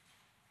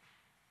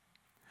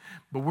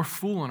 But we're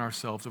fooling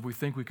ourselves if we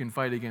think we can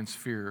fight against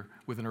fear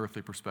with an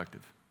earthly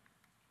perspective.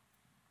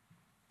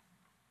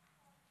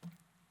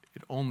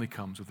 It only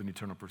comes with an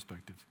eternal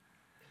perspective.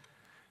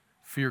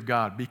 Fear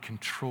God, be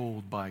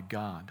controlled by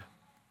God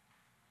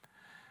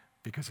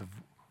because of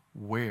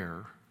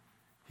where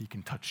He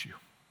can touch you.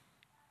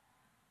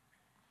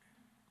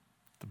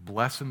 To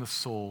bless in the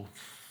soul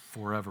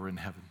forever in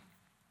heaven.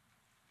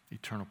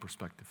 Eternal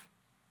perspective.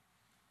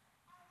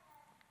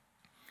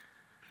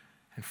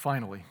 And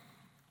finally,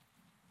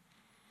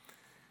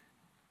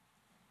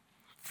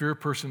 fear of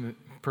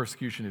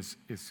persecution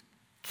is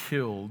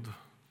killed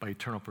by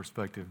eternal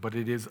perspective, but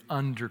it is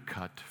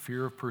undercut.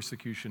 Fear of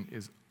persecution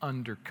is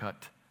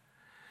undercut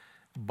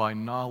by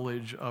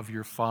knowledge of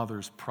your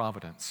Father's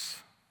providence.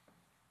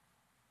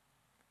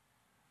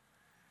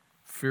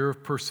 Fear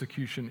of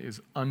persecution is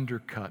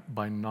undercut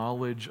by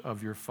knowledge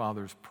of your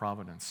Father's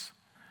providence.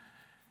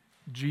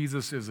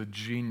 Jesus is a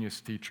genius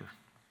teacher.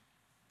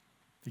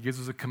 He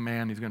gives us a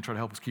command. He's going to try to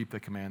help us keep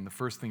that command. The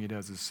first thing he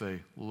does is say,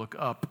 look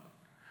up.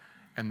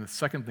 And the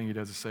second thing he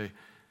does is say,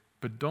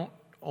 but don't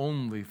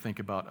only think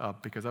about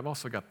up, because I've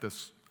also got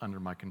this under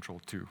my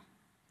control too,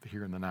 the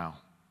here and the now.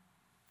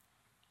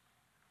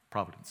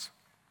 Providence.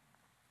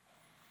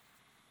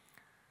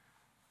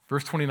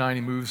 Verse 29,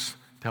 he moves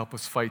to help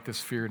us fight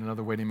this fear in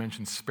another way. He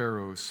mentions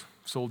sparrows,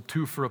 sold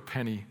 2 for a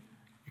penny,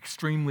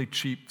 extremely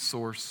cheap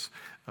source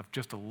of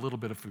just a little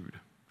bit of food.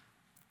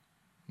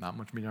 Not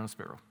much meat on a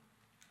sparrow.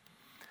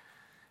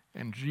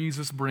 And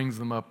Jesus brings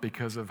them up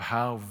because of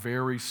how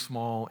very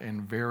small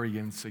and very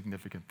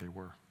insignificant they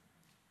were.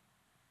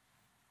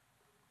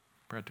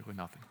 Practically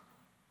nothing.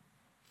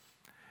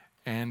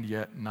 And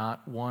yet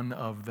not one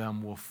of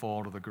them will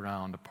fall to the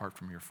ground apart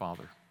from your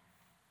Father.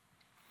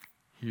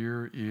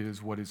 Here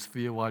is what is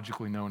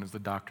theologically known as the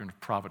doctrine of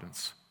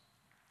providence.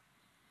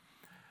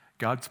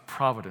 God's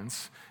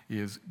providence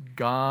is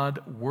God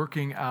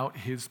working out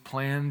His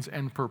plans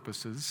and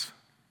purposes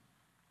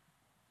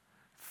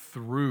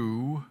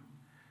through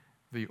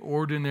the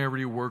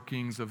ordinary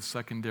workings of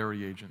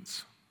secondary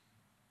agents.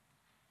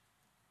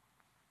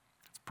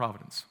 It's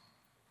providence.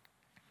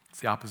 It's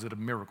the opposite of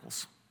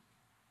miracles,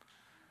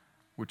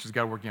 which is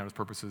God working out His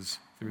purposes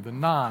through the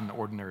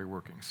non-ordinary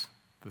workings,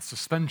 the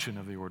suspension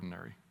of the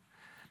ordinary.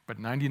 But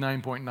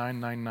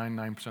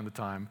 99.9999% of the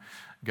time,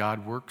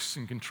 God works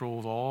and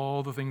controls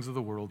all the things of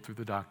the world through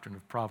the doctrine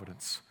of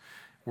providence,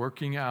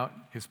 working out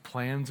His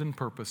plans and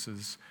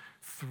purposes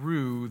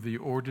through the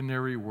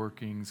ordinary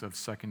workings of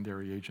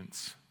secondary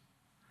agents.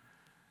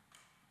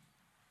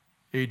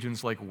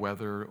 Agents like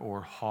weather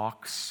or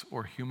hawks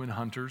or human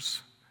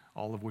hunters,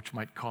 all of which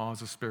might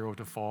cause a sparrow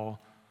to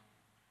fall.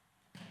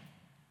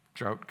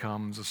 Drought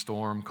comes, a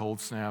storm, cold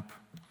snap.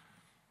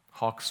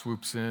 Hawk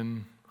swoops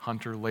in,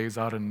 hunter lays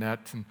out a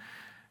net, and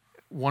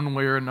one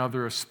way or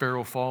another a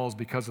sparrow falls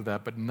because of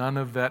that, but none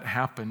of that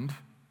happened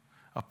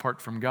apart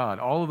from God.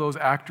 All of those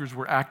actors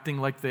were acting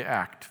like they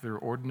act, their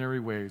ordinary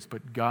ways,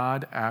 but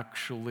God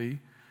actually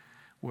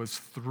was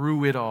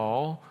through it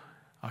all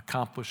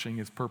accomplishing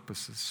His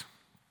purposes.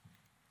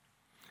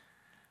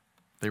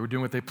 They were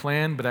doing what they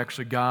planned, but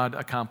actually God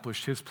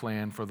accomplished His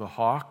plan for the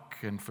hawk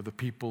and for the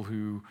people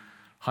who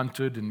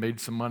hunted and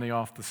made some money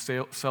off the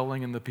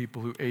selling and the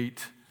people who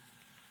ate.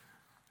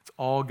 It's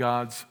all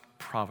God's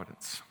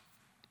providence.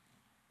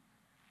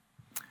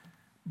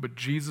 But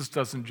Jesus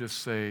doesn't just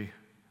say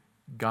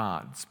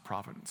God's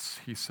providence.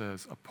 He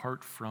says,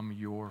 apart from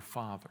your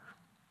Father.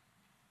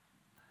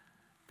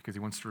 Because he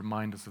wants to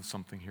remind us of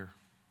something here.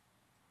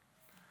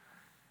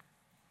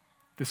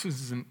 This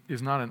is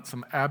not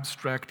some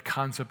abstract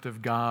concept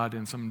of God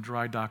and some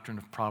dry doctrine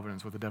of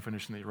providence with a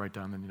definition that you write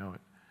down and then you know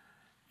it.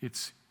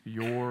 It's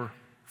your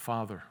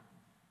Father.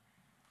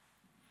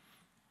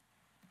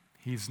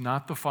 He's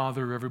not the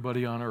Father of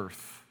everybody on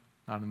earth,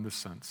 not in this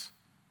sense.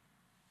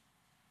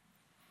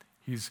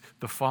 He's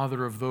the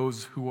Father of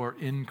those who are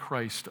in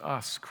Christ,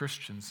 us,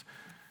 Christians.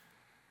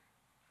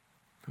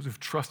 Those who've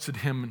trusted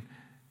him.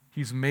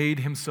 He's made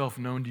himself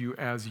known to you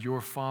as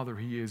your Father.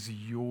 He is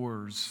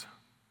yours.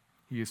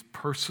 He is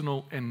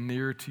personal and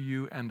near to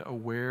you and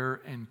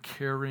aware and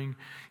caring.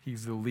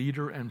 He's the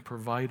leader and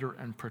provider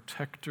and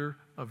protector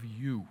of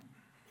you.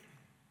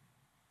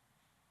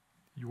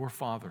 Your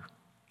Father.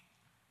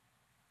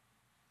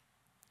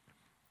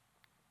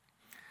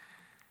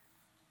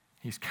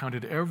 He's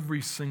counted every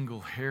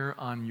single hair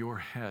on your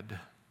head,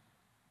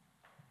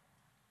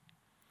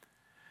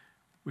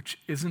 which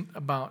isn't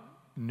about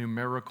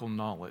numerical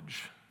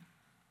knowledge.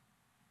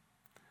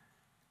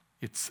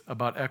 It's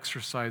about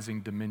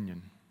exercising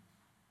dominion.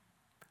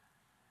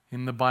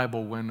 In the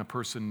Bible, when a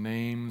person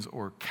names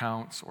or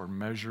counts or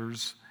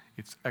measures,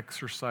 it's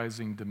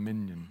exercising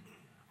dominion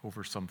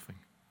over something.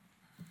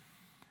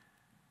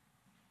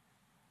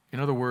 In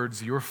other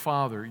words, your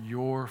Father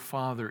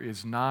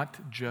is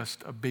not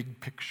just a big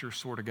picture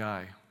sort of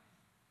guy.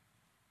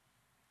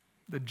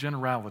 The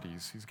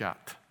generalities he's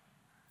got.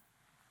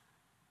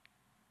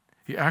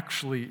 He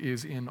actually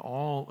is in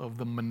all of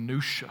the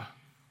minutia,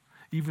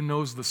 even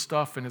knows the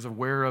stuff and is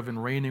aware of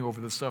and reigning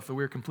over the stuff that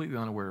we're completely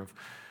unaware of,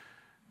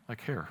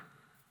 like hair.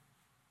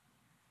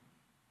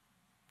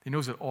 He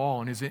knows it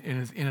all and is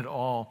in it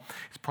all.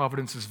 His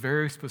providence is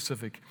very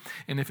specific.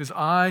 And if his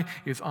eye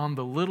is on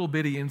the little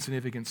bitty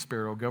insignificant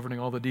sparrow governing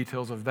all the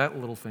details of that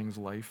little thing's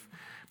life,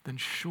 then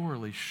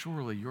surely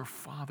your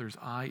Father's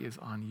eye is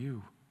on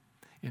you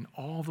in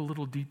all the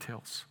little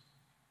details.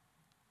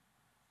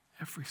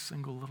 Every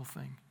single little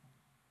thing.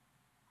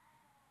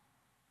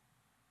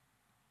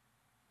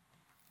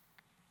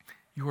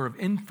 You are of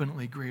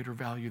infinitely greater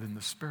value than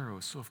the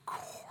sparrows, so of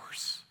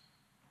course.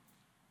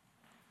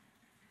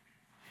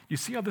 You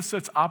see how this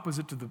sets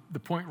opposite to the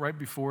point right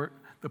before it?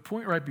 The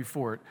point right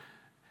before it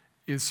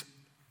is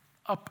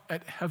up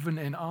at heaven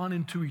and on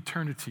into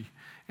eternity.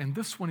 And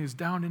this one is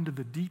down into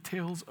the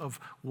details of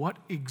what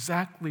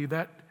exactly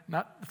that,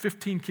 not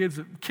 15 kids,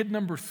 kid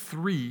number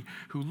 3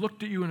 who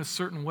looked at you in a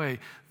certain way,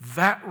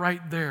 that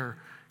right there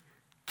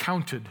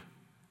counted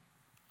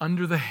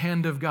under the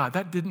hand of God.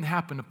 That didn't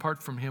happen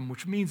apart from him,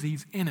 which means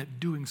he's in it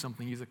doing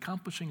something. He's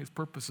accomplishing his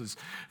purposes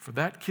for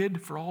that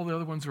kid, for all the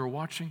other ones who are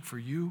watching, for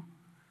you.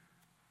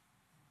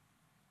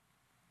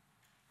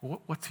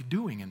 What's he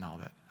doing in all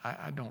that?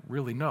 I don't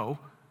really know.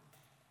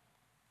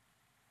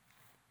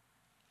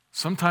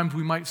 Sometimes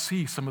we might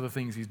see some of the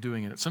things he's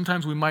doing in it.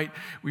 Sometimes we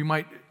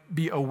might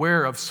be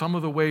aware of some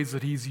of the ways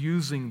that he's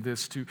using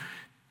this to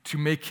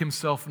make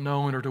himself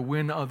known or to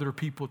win other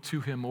people to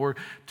him or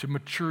to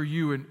mature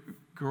you and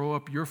grow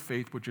up your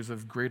faith, which is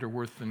of greater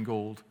worth than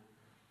gold.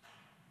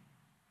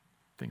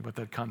 Think about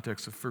that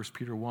context of 1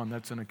 Peter 1.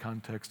 That's in a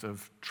context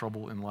of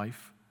trouble in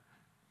life.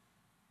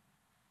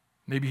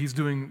 Maybe he's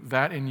doing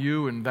that in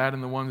you and that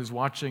in the one who's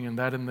watching and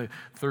that in the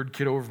third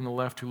kid over from the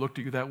left who looked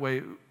at you that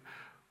way.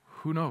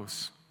 Who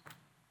knows?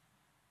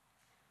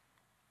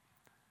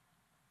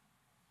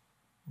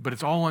 But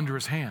it's all under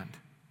his hand.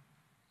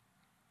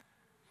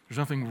 There's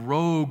nothing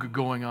rogue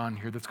going on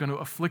here that's going to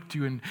afflict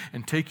you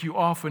and take you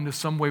off into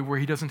some way where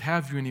he doesn't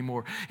have you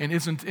anymore and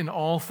isn't in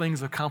all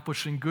things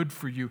accomplishing good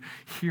for you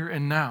here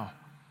and now.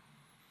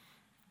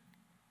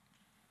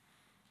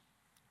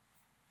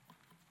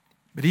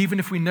 But even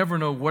if we never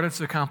know what it's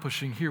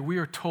accomplishing here, we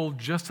are told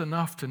just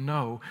enough to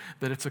know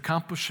that it's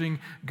accomplishing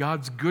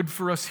God's good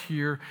for us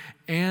here,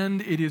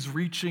 and it is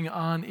reaching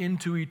on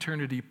into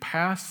eternity,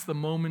 past the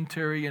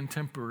momentary and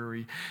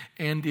temporary,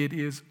 and it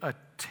is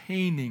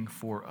attaining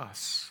for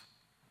us.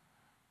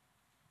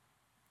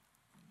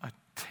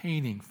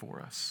 Attaining for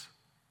us.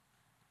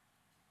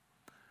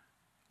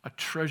 A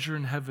treasure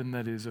in heaven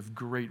that is of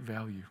great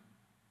value.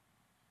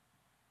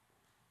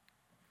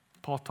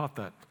 Paul taught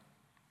that.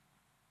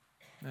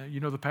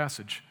 You know the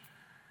passage.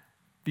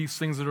 These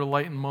things that are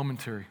light and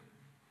momentary.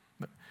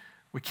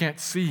 We can't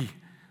see,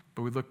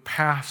 but we look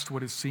past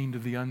what is seen to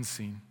the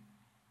unseen.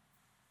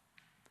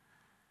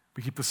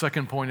 We keep the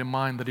second point in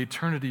mind that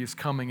eternity is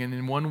coming, and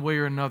in one way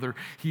or another,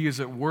 he is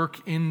at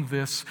work in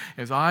this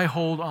as I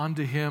hold on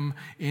to him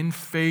in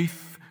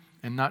faith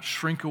and not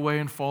shrink away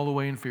and fall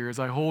away in fear. As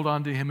I hold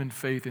on to him in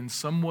faith in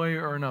some way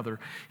or another,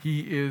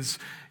 he is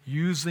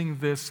using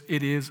this.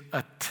 It is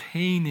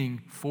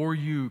attaining for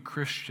you,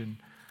 Christian,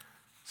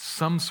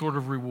 some sort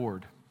of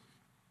reward.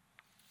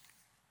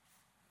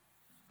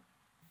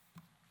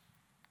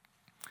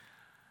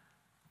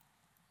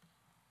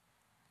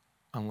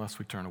 Unless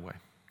we turn away.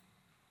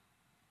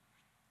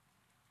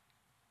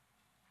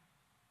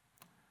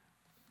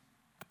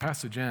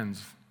 passage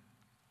ends,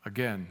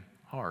 again,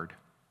 hard.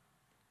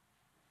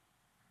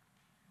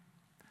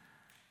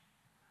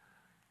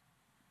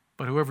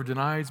 But whoever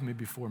denies me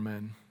before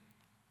men,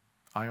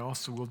 I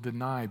also will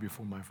deny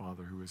before my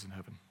Father who is in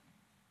heaven.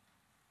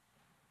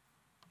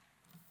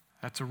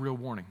 That's a real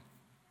warning.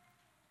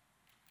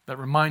 That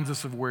reminds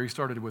us of where he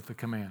started with the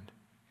command.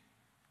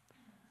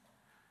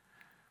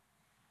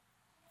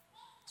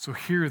 So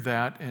hear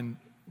that and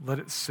let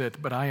it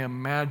sit. But I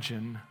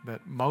imagine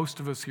that most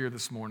of us here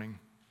this morning,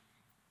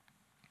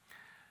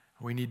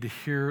 we need to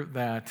hear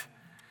that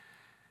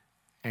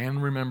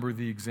and remember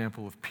the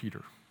example of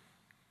Peter.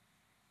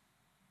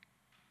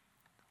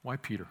 Why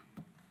Peter?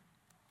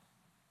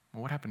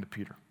 Well, what happened to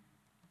Peter?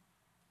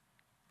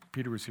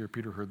 Peter was here.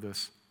 Peter heard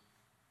this.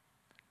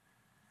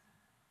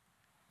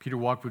 Peter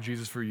walked with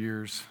Jesus for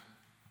years.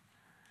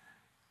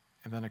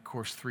 And then, of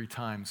course, 3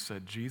 times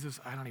said, Jesus,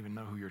 I don't even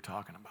know who you're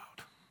talking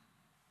about.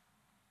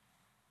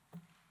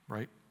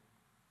 Right?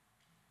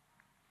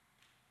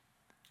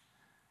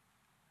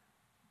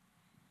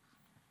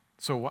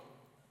 So what?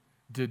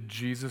 Did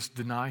Jesus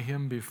deny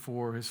him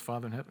before his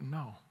Father in heaven?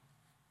 No.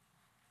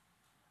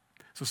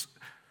 So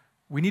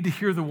we need to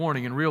hear the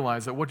warning and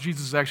realize that what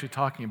Jesus is actually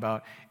talking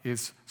about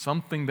is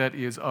something that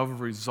is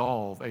of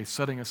resolve, a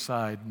setting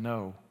aside,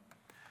 no.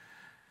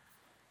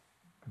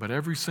 But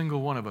every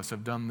single one of us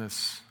have done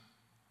this,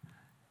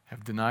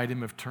 have denied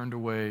him, have turned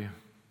away,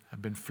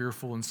 have been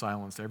fearful and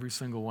silenced. Every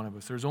single one of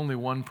us. There's only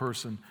one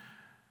person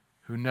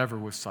who never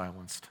was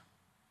silenced,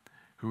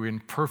 who in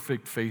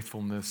perfect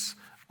faithfulness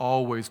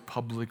always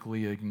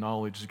publicly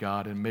acknowledged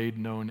God and made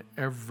known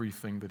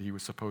everything that he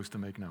was supposed to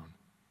make known.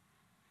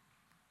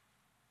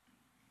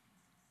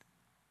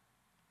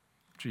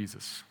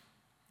 Jesus.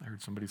 I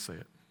heard somebody say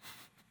it.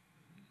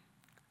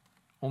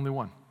 Only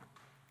one.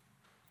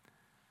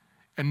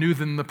 And knew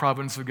that in the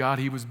providence of God,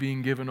 he was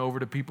being given over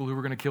to people who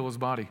were going to kill his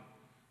body.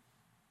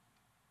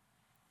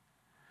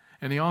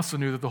 And he also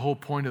knew that the whole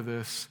point of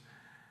this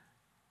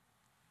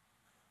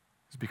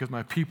is because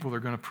my people are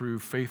going to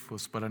prove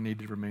faithless, but I need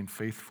to remain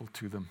faithful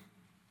to them,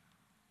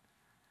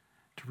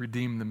 to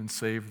redeem them and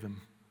save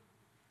them.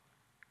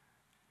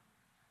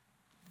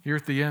 Here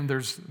at the end,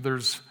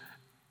 there's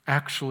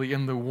actually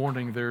in the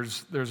warning,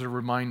 there's a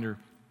reminder.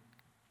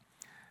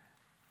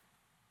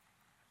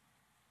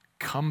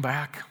 Come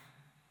back.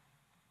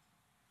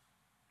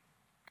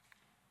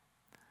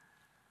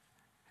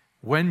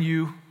 When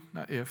you,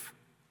 not if,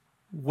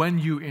 when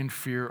you in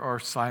fear are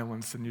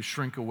silenced and you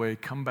shrink away,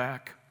 come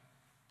back.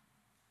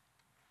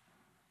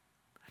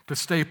 To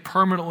stay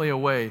permanently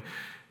away,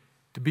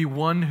 to be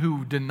one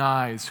who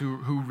denies,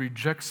 who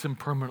rejects him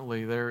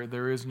permanently,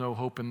 there is no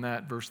hope in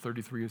that. Verse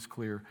 33 is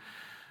clear.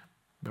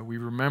 But we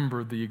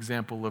remember the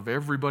example of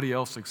everybody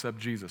else except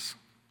Jesus.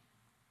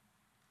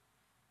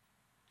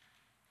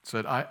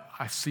 Said,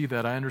 I see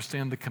that. I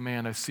understand the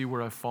command. I see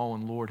where I've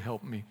fallen. Lord,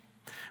 help me.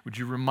 Would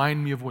you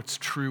remind me of what's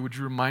true? Would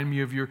you remind me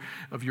of your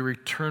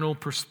eternal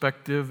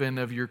perspective and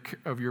of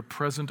your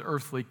present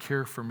earthly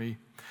care for me?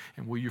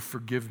 And will you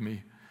forgive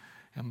me?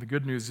 And the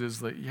good news is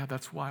that, yeah,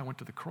 that's why I went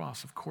to the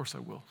cross. Of course I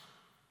will.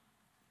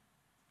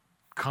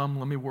 Come,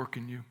 let me work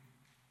in you.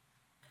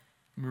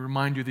 Let me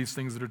remind you of these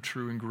things that are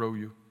true and grow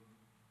you.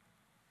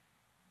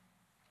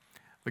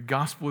 The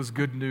gospel is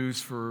good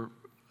news for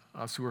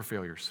us who are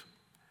failures.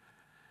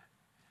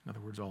 In other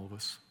words, all of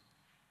us.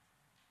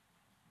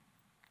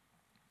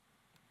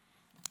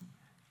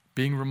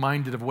 Being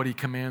reminded of what he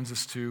commands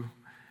us to,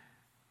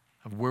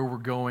 of where we're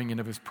going,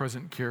 and of his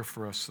present care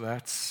for us.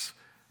 That's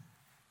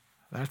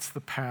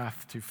the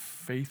path to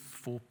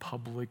faithful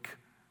public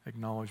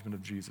acknowledgement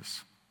of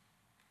Jesus.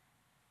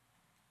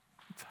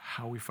 It's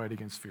how we fight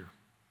against fear.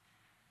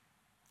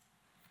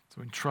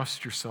 So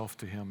entrust yourself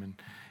to him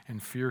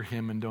and fear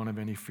him and don't have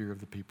any fear of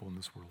the people in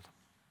this world.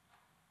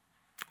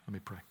 Let me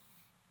pray.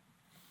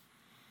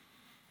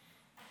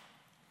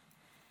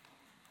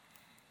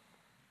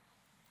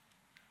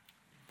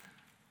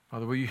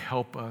 Father, will you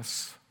help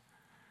us?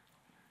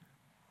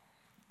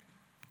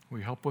 Will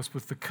you help us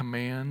with the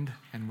command,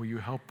 and will you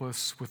help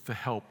us with the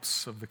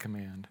helps of the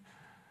command?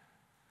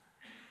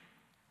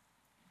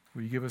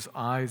 Will you give us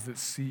eyes that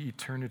see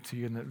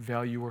eternity and that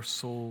value our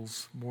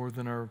souls more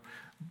than our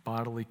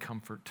bodily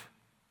comfort?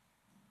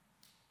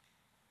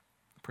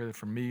 I pray that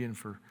for me and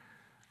for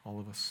all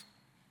of us.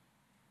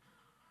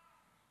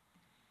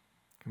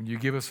 Will you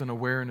give us an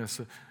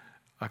awareness,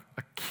 a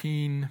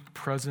keen,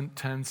 present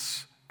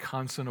tense,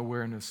 constant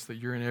awareness that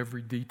you're in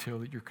every detail,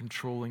 that you're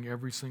controlling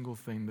every single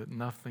thing, that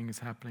nothing is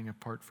happening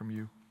apart from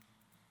you.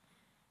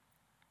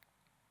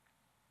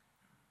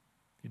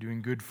 You're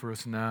doing good for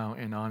us now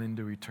and on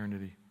into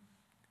eternity,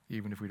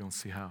 even if we don't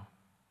see how.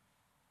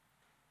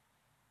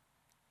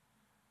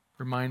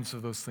 Remind us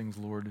of those things,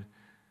 Lord.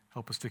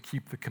 Help us to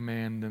keep the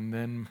command, and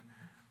then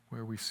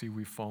where we see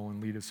we've fallen,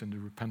 lead us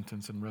into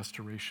repentance and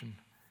restoration.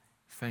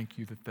 Thank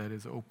you that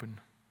is open.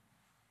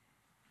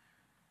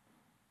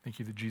 Thank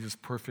you that Jesus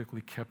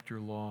perfectly kept your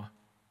law,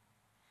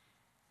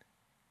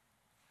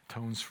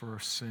 atones for our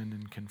sin,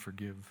 and can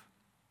forgive.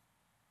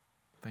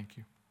 Thank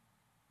you.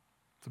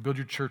 So build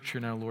your church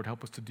here now, Lord.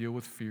 Help us to deal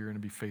with fear and to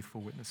be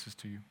faithful witnesses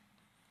to you.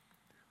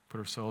 Put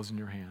ourselves in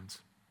your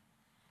hands.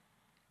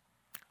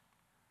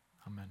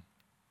 Amen.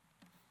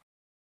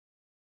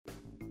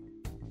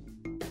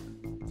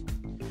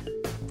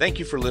 Thank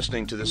you for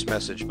listening to this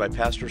message by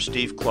Pastor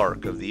Steve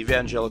Clark of the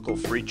Evangelical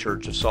Free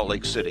Church of Salt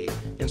Lake City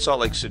in Salt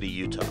Lake City,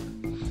 Utah.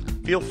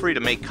 Feel free to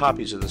make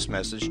copies of this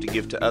message to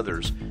give to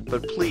others,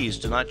 but please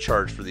do not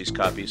charge for these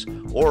copies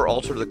or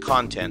alter the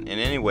content in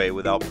any way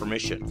without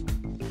permission.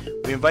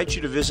 We invite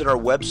you to visit our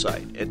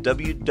website at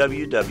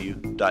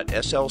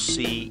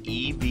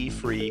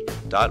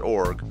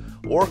www.slcevfree.org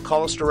or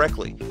call us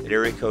directly at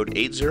area code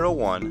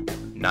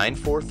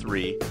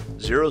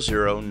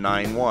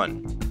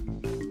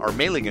 801-943-0091. Our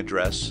mailing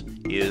address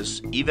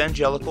is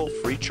Evangelical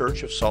Free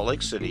Church of Salt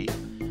Lake City,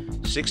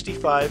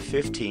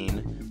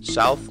 6515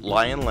 South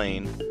Lion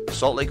Lane,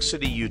 Salt Lake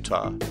City,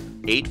 Utah,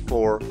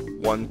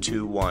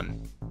 84121.